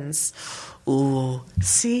Friends. Ooh.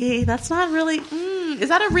 See, that's not really. Is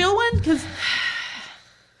that a real one? Because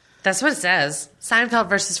That's what it says. Seinfeld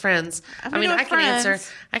versus Friends. I'm I mean, gonna I go can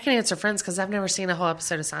Friends. answer Friends because I've never seen a whole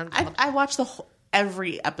episode of Seinfeld. I watched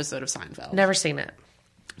every episode of Seinfeld. Never seen it.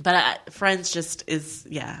 But Friends just is.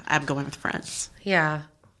 Yeah, I'm going with Friends. Yeah.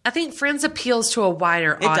 I think Friends appeals to a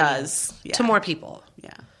wider It audience. does, yeah. To more people. Yeah.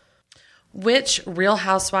 Which Real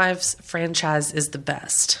Housewives franchise is the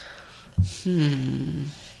best?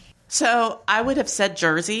 So I would have said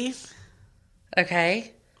Jersey,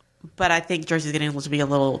 Okay. but I think Jersey's getting to be a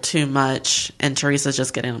little too much, and Teresa's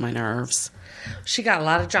just getting on my nerves. She got a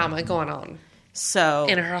lot of drama going on So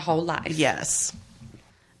in her whole life. yes,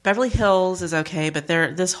 Beverly Hills is okay, but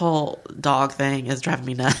this whole dog thing is driving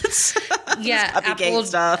me nuts. Yeah, Puppygate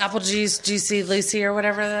stuff. Apple Juice, Juicy Lucy, or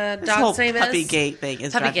whatever the This whole dog's name is. Puppygate thing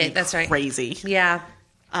is driving me Puppygate, that's right. crazy. Yeah.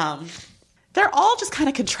 They're all just kind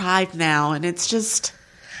of contrived now, and it's just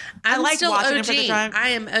I'm like still watching OG. them for the drive. I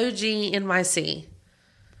am OG NYC.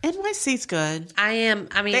 NYC's good. I am.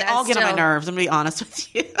 I mean, They all get on my still- nerves. I'm gonna be honest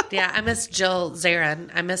with you. Yeah, I miss Jill Zarin.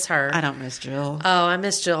 I miss her. I don't miss Jill. Oh, I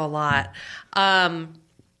miss Jill a lot.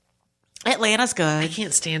 Atlanta's I good.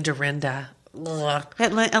 can't stand Dorinda. Ugh.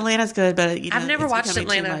 Atlanta's good, but I've never it's watched becoming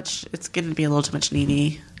too Atlanta. much. It's going to be a little too much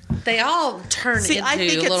Nene. They all turn into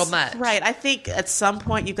a little much. Right. I think at some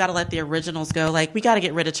point you've got to let the originals go. Like, we got to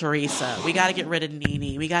get rid of Teresa. We got to get rid of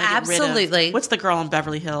Nene. We got to get rid of... What's the girl in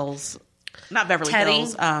Beverly Hills? Not Beverly Teddy.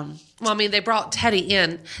 Hills. Well, I mean, they brought Teddy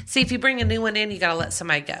in. See, if you bring a new one in, you got to let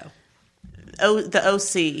somebody go. Oh, the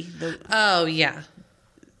OC. Oh, yeah.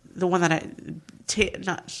 The one that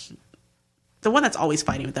the one that's always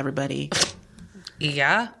fighting with everybody.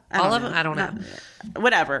 Yeah. All of them? I don't know.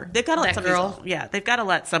 Whatever. They've got to let that girl. they've got to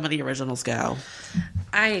let some of the originals go.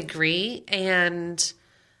 I agree. And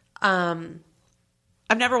I've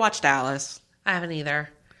never watched Dallas. I haven't either.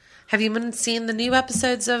 Have you been seeing the new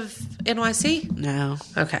episodes of NYC? No.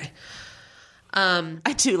 Okay.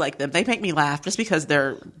 I do like them. They make me laugh just because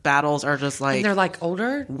their battles are just like... And they're like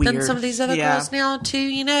older weird. than some of these other girls now too,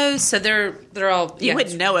 you know? So they're all... You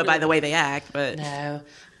wouldn't know it by the way they act, but... No.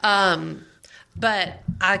 But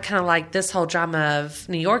I kind of like this whole drama of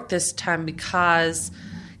New York this time because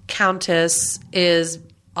Countess is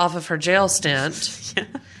off of her jail stint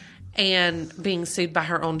and being sued by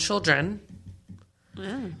her own children.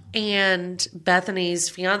 Mm. And Bethany's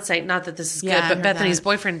fiance, not that this is good, but Bethany's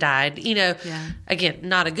boyfriend died. You know, again,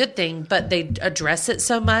 not a good thing, but they address it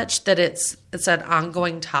so much that it's an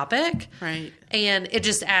ongoing topic. Right. And it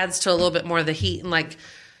just adds to a little bit more of the heat. And like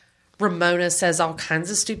Ramona says all kinds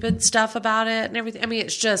of stupid stuff about it and everything. I mean,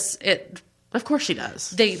 it's just Of course she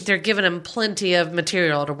does. They're giving him plenty of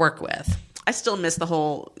material to work with. I still miss the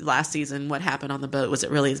whole last season. What happened on the boat? Was it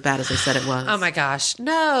really as bad as they said it was? Oh my gosh.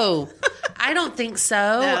 No, I don't think so.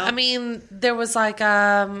 No. I mean, there was like,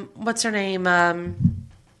 what's her name?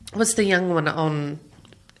 What's the young one on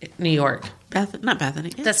New York? Not Bethany.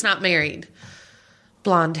 That's not married.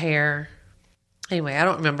 Blonde hair. Anyway, I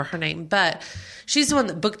don't remember her name, but she's the one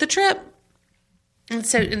that booked the trip.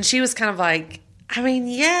 And she was kind of like, I mean,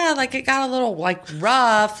 yeah, like it got a little like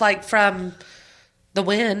rough, like from the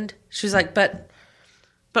wind. She was like, but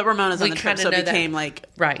Ramona's on the trip, so it became like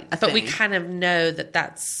right. But we kind of know that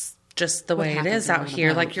that's just the way it is out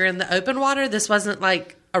here. Like you're in the open water. This wasn't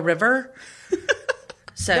like a river.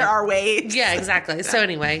 So there are waves. Yeah, exactly. So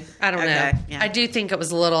anyway, I don't know. Yeah. I do think it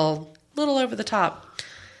was a little over the top.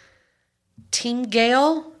 Team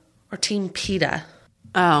Gail or Team PETA?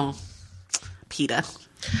 Oh, PETA.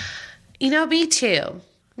 You know, me too.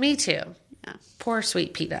 Yeah. Poor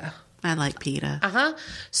sweet PETA. I like PETA. Uh-huh.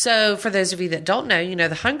 So for those of you that don't know, you know,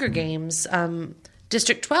 the Hunger Games,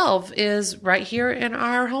 District 12 is right here in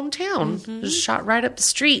our hometown. Mm-hmm. It was shot right up the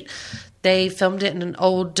street. They filmed it in an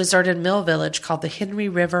old deserted mill village called the Henry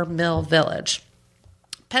River Mill Village.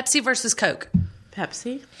 Pepsi versus Coke.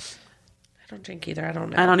 Pepsi? I don't drink either. I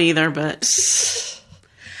don't know. I don't either, but...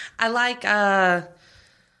 I like...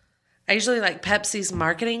 I usually like Pepsi's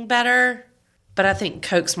marketing better, but I think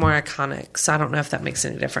Coke's more iconic, so I don't know if that makes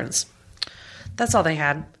any difference. That's all they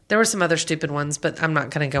had. There were some other stupid ones, but I'm not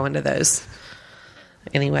going to go into those.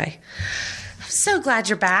 Anyway, I'm so glad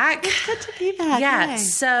you're back. It's good to be back. Yeah, Yay.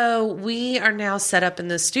 so we are now set up in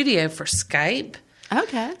the studio for Skype.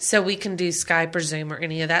 Okay. So we can do Skype or Zoom or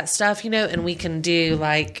any of that stuff, you know, and we can do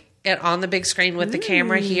like it on the big screen with the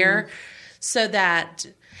camera here so that...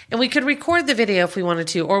 And we could record the video if we wanted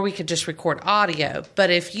to, or we could just record audio. But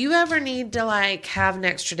if you ever need to like have an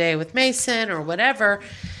extra day with Mason or whatever,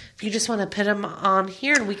 if you just want to put him on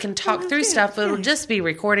here and we can talk through stuff, but it'll just be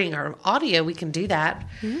recording our audio. We can do that.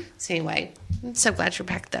 Mm-hmm. So anyway, I'm so glad you're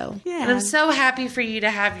back though. Yeah. And I'm so happy for you to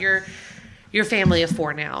have your family of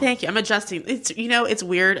 4 now. Thank you. I'm adjusting. It's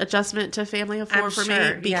weird adjustment to family of 4 for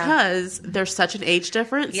me because there's such an age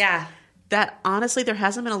difference. Yeah. That honestly, there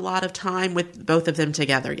hasn't been a lot of time with both of them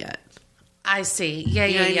together yet. I see.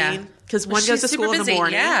 Yeah. Because one goes to school in the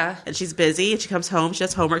morning, and she's busy, and she comes home, she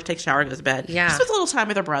does homework, takes a shower, goes to bed. Yeah. She spends a little time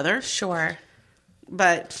with her brother. Sure.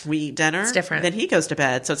 But we eat dinner. It's different. Then he goes to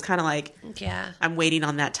bed. So it's kind of like, yeah, I'm waiting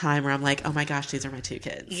on that time where I'm like, oh my gosh, these are my 2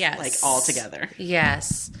 kids. Yes. Like all together.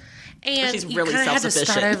 Yes. And she's really you kind of had to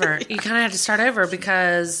start over. Yeah. You kind of had to start over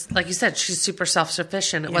because, like you said, she's super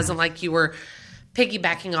self-sufficient. It wasn't like you were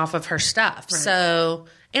piggybacking off of her stuff. Right. So,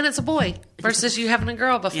 and it's a boy versus you having a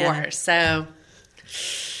girl before. Yeah. So,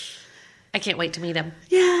 I can't wait to meet him.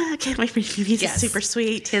 Yeah, I can't wait for you to meet him. He's super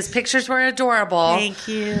sweet. His pictures were adorable. Thank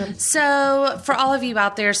you. So, for all of you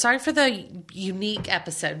out there, sorry for the unique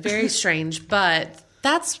episode. Very strange, but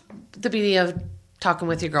that's the beauty of talking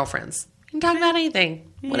with your girlfriends. You can talk about anything.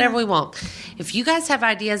 Whatever we want. If you guys have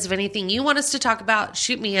ideas of anything you want us to talk about,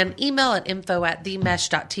 shoot me an email at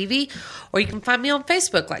info@themesh.tv, or you can find me on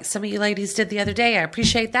Facebook like some of you ladies did the other day. I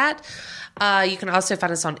appreciate that. You can also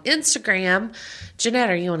find us on Instagram.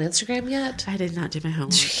 Jeanette, are you on Instagram yet? I did not do my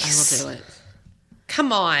homework. Jeez. I will do it.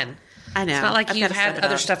 Come on. I know. It's not like you've had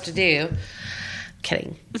other stuff to do.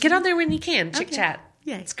 Kidding. Get on there when you can. Chick Chat.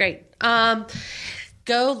 Yeah. It's great.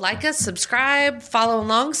 Go like us, subscribe, follow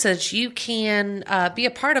along so that you can be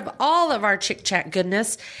a part of all of our Chick Chat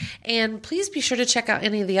goodness. And please be sure to check out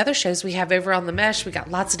any of the other shows we have over on The Mesh. We got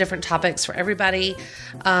lots of different topics for everybody.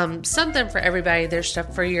 Something for everybody. There's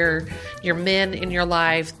stuff for your men in your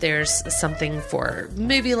life. There's something for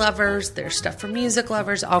movie lovers. There's stuff for music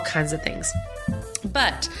lovers, all kinds of things.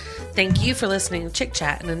 But thank you for listening to Chick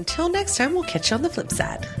Chat. And until next time, we'll catch you on the flip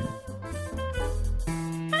side.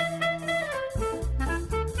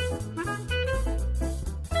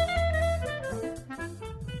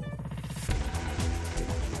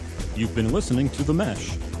 You've been listening to The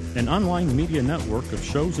Mesh, an online media network of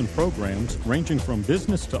shows and programs ranging from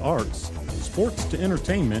business to arts, sports to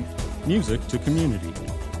entertainment, music to community.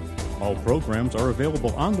 All programs are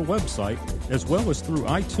available on the website as well as through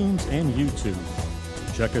iTunes and YouTube.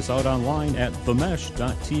 Check us out online at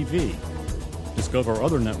themesh.tv. Discover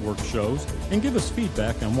other network shows and give us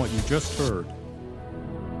feedback on what you just heard.